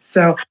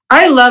 So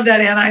I love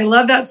that, Anna. I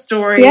love that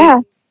story.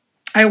 Yeah.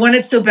 I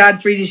wanted so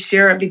bad for you to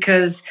share it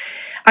because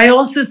I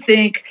also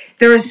think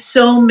there are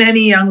so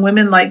many young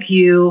women like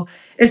you,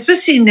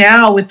 especially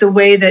now with the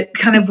way that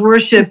kind of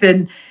worship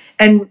and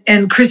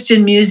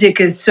Christian music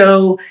is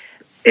so,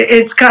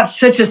 it's got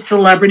such a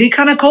celebrity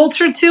kind of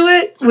culture to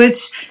it,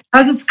 which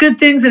has its good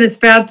things and its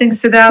bad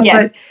things to that.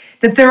 Yeah. But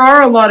that there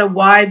are a lot of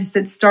wives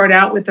that start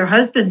out with their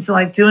husbands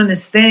like doing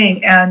this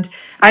thing. And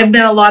I've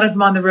met a lot of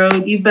them on the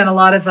road. You've been a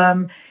lot of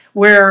them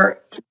where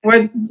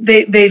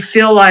they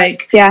feel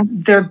like Yeah.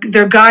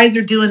 their guys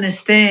are doing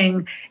this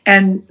thing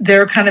and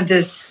they're kind of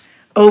this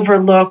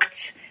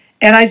overlooked.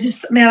 And I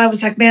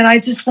was like, man, I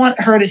just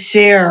want her to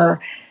share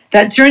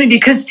that journey,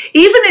 because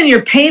even in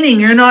your painting,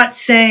 you're not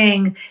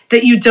saying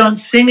that you don't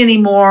sing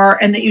anymore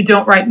and that you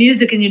don't write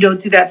music and you don't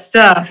do that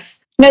stuff.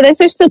 No, those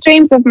are still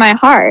dreams of my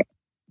heart.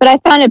 But I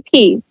found a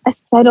peace, a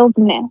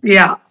settledness.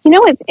 Yeah. You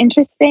know what's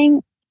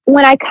interesting?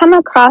 When I come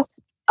across,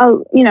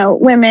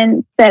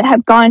 women that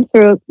have gone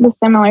through the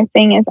similar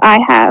thing as I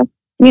have,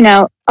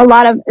 a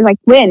lot of like,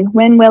 when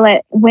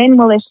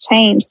will this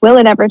change? Will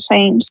it ever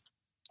change?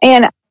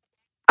 And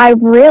I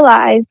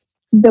realized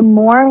the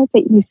more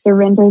that you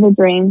surrender the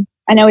dream,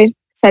 I know we've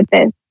said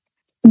this,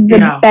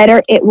 the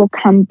better it will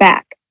come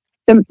back.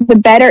 The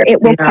better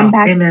it will come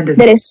back. Amen to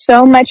that is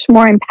so much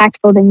more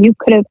impactful than you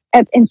could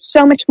have, and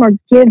so much more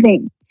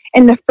giving.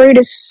 And the fruit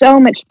is so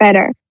much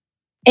better.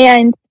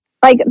 And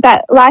like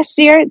that last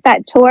year,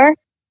 that tour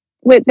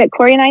that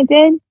Corey and I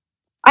did,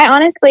 I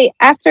honestly,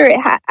 after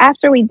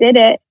we did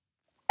it,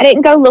 I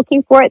didn't go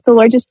looking for it. The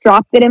Lord just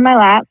dropped it in my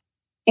lap.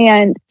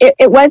 And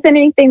it wasn't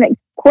anything that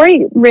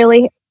Corey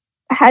really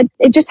had.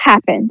 It just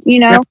happened,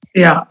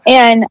 Yeah.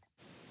 And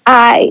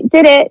I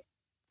did it.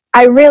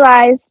 I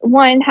realized,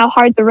 one, how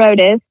hard the road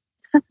is,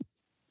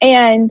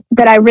 and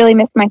that I really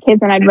miss my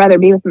kids and I'd rather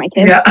be with my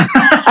kids.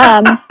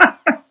 Yeah.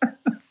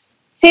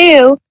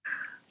 Two,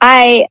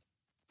 I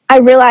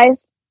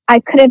realized I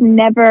could have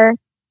never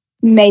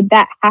made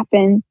that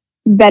happen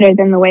better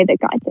than the way that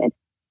God did.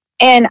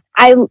 And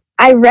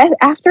I read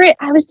after it,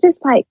 I was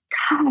just like,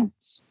 gosh,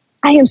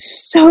 I am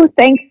so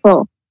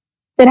thankful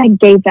that I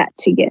gave that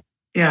to you.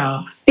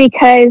 Yeah.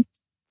 Because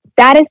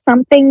that is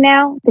something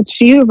now that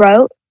you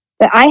wrote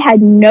that I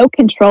had no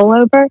control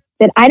over,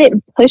 that I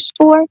didn't push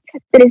for,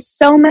 that is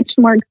so much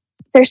more,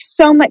 there's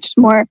so much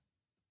more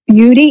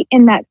beauty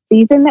in that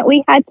season that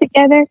we had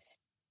together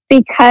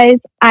because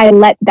I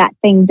let that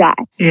thing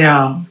die.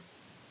 Yeah.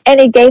 And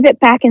it gave it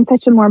back in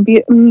such a more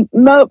beautiful,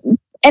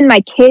 and my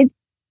kids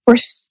were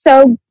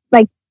so,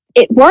 like,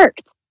 it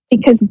worked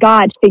because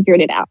God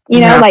figured it out.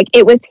 Like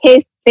it was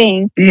his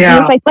thing. Yeah. He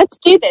was like, let's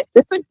do this.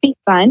 This would be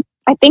fun.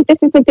 I think this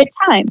is a good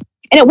time.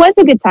 And it was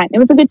a good time. It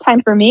was a good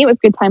time for me. It was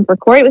a good time for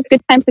Corey. It was a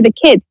good time for the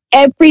kids.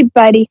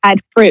 Everybody had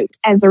fruit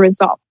as a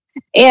result.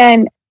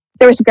 And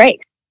there was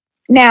grace.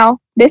 Now,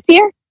 this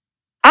year,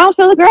 I don't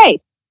feel the grace.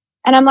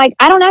 And I'm like,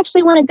 I don't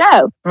actually want to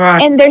go.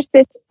 Right. And there's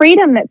this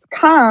freedom that's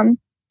come.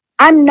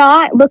 I'm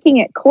not looking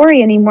at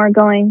Corey anymore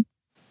going,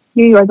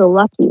 you are the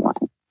lucky one.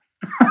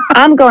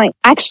 I'm going,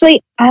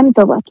 actually, I'm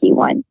the lucky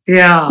one.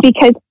 Yeah.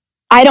 Because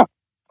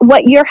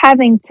what you're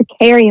having to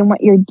carry and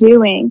what you're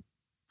doing,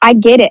 I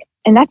get it.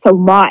 And that's a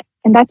lot.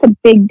 And that's a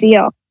big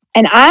deal.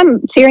 And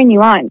I'm cheering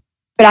you on.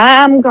 But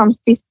I'm going to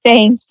be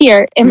staying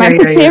here in my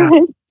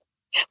pajamas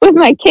with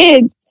my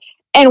kids.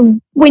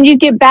 And when you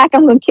get back,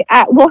 we'll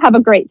have a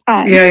great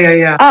time.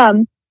 Yeah.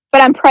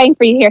 But I'm praying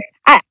for you here.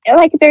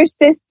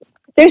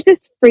 There's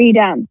this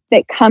freedom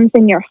that comes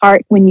in your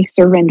heart when you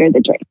surrender the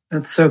dream.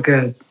 That's so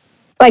good.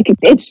 Like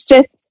it's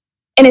just,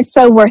 and it's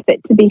so worth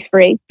it to be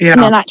free. Yeah.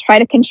 And to not try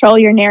to control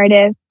your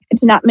narrative and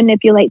to not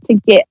manipulate to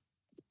get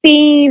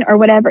seen or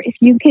whatever. If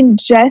you can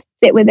just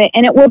sit with it,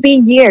 and it will be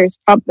years,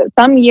 probably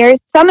some years.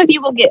 Some of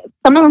them will get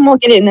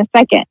it in a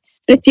second.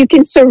 But if you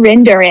can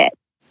surrender it,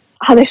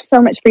 there's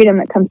so much freedom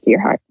that comes to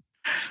your heart.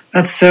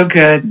 That's so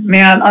good.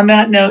 Man, on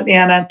that note,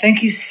 Anna,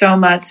 thank you so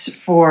much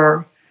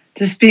for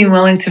just being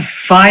willing to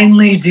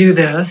finally do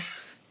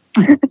this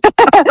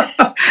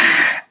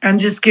and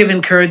just give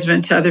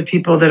encouragement to other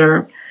people that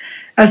are,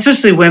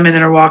 especially women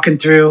that are walking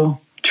through,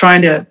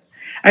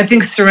 I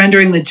think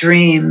surrendering the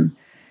dream,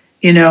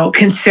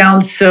 can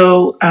sound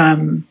so,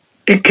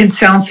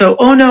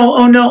 oh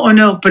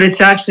no, but it's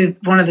actually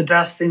one of the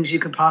best things you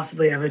could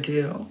possibly ever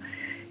do,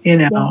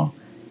 Yeah.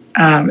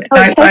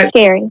 It's so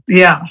scary.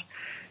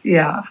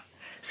 Yeah.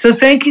 So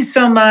thank you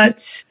so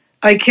much.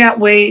 I can't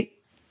wait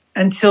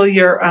until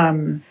your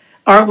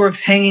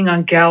artwork's hanging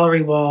on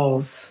gallery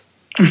walls.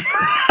 Is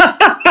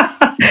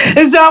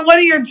that one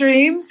of your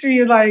dreams? Were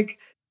you like?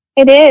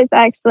 It is,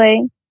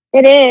 actually.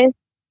 It is.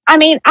 I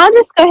mean, I'll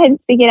just go ahead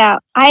and speak it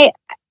out. I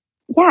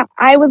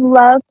would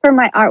love for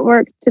my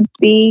artwork to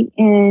be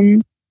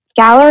in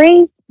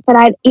galleries, but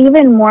I'd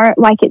even more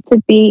like it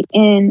to be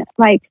in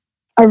like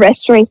a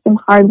restoration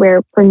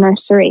hardware for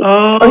nursery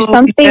or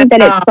something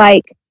that it's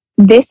like,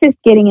 this is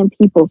getting in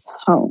people's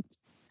homes.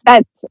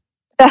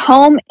 The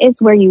home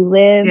is where you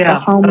live. The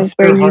home is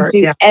where you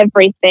do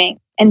everything.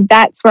 And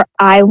that's where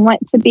I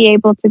want to be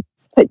able to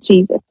put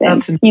Jesus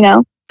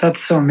in,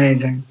 That's so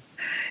amazing.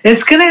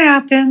 It's going to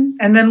happen.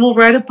 And then we'll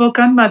write a book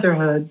on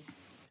motherhood.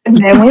 And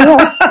then we will.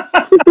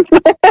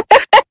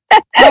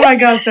 Oh my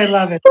gosh, I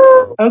love it.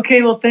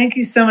 Okay, well, thank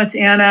you so much,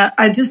 Anna.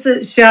 I just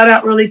a shout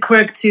out really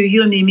quick to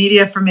you and the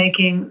media for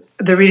making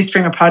the Rita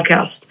Springer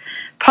podcast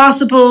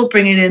possible,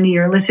 bringing it into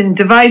your listening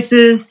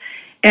devices.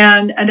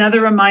 And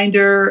another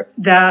reminder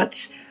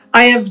that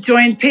I have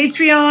joined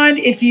Patreon.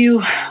 If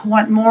you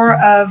want more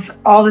of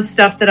all the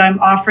stuff that I'm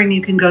offering,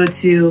 you can go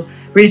to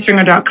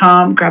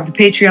ritaspringer.com, grab the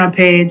Patreon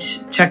page,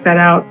 check that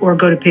out, or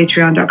go to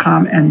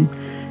patreon.com and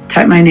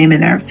type my name in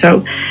there.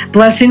 So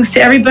blessings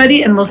to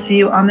everybody, and we'll see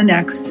you on the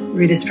next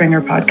Rita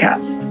Springer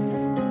podcast.